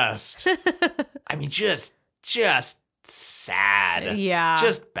 Just sad. Yeah.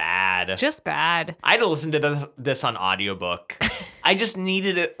 Just bad. Just bad. I had to listen to this on audiobook. I just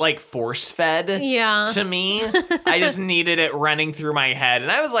needed it like force fed to me. I just needed it running through my head.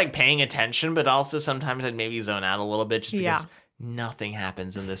 And I was like paying attention, but also sometimes I'd maybe zone out a little bit just because nothing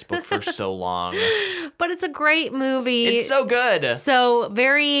happens in this book for so long. But it's a great movie. It's so good. So a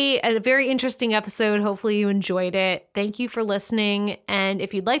very interesting episode. Hopefully you enjoyed it. Thank you for listening. And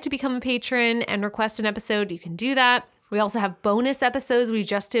if you'd like to become a patron and request an episode, you can do that. We also have bonus episodes. We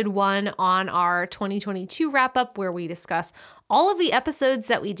just did one on our 2022 wrap up where we discuss all of the episodes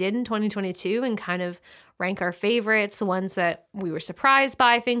that we did in 2022 and kind of rank our favorites, the ones that we were surprised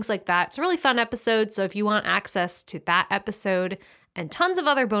by, things like that. It's a really fun episode. So if you want access to that episode and tons of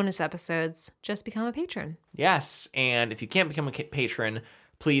other bonus episodes, just become a patron. Yes. And if you can't become a patron,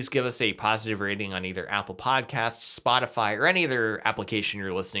 please give us a positive rating on either Apple Podcasts, Spotify, or any other application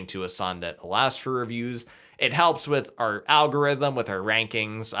you're listening to us on that allows for reviews. It helps with our algorithm, with our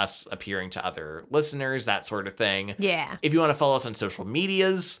rankings, us appearing to other listeners, that sort of thing. Yeah. If you want to follow us on social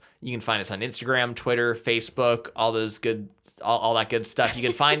medias, you can find us on Instagram, Twitter, Facebook, all that good stuff. You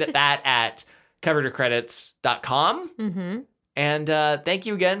can find that at covertocredits.com. Mm-hmm. And thank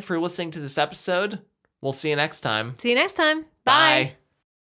you again for listening to this episode. We'll see you next time. See you next time. Bye.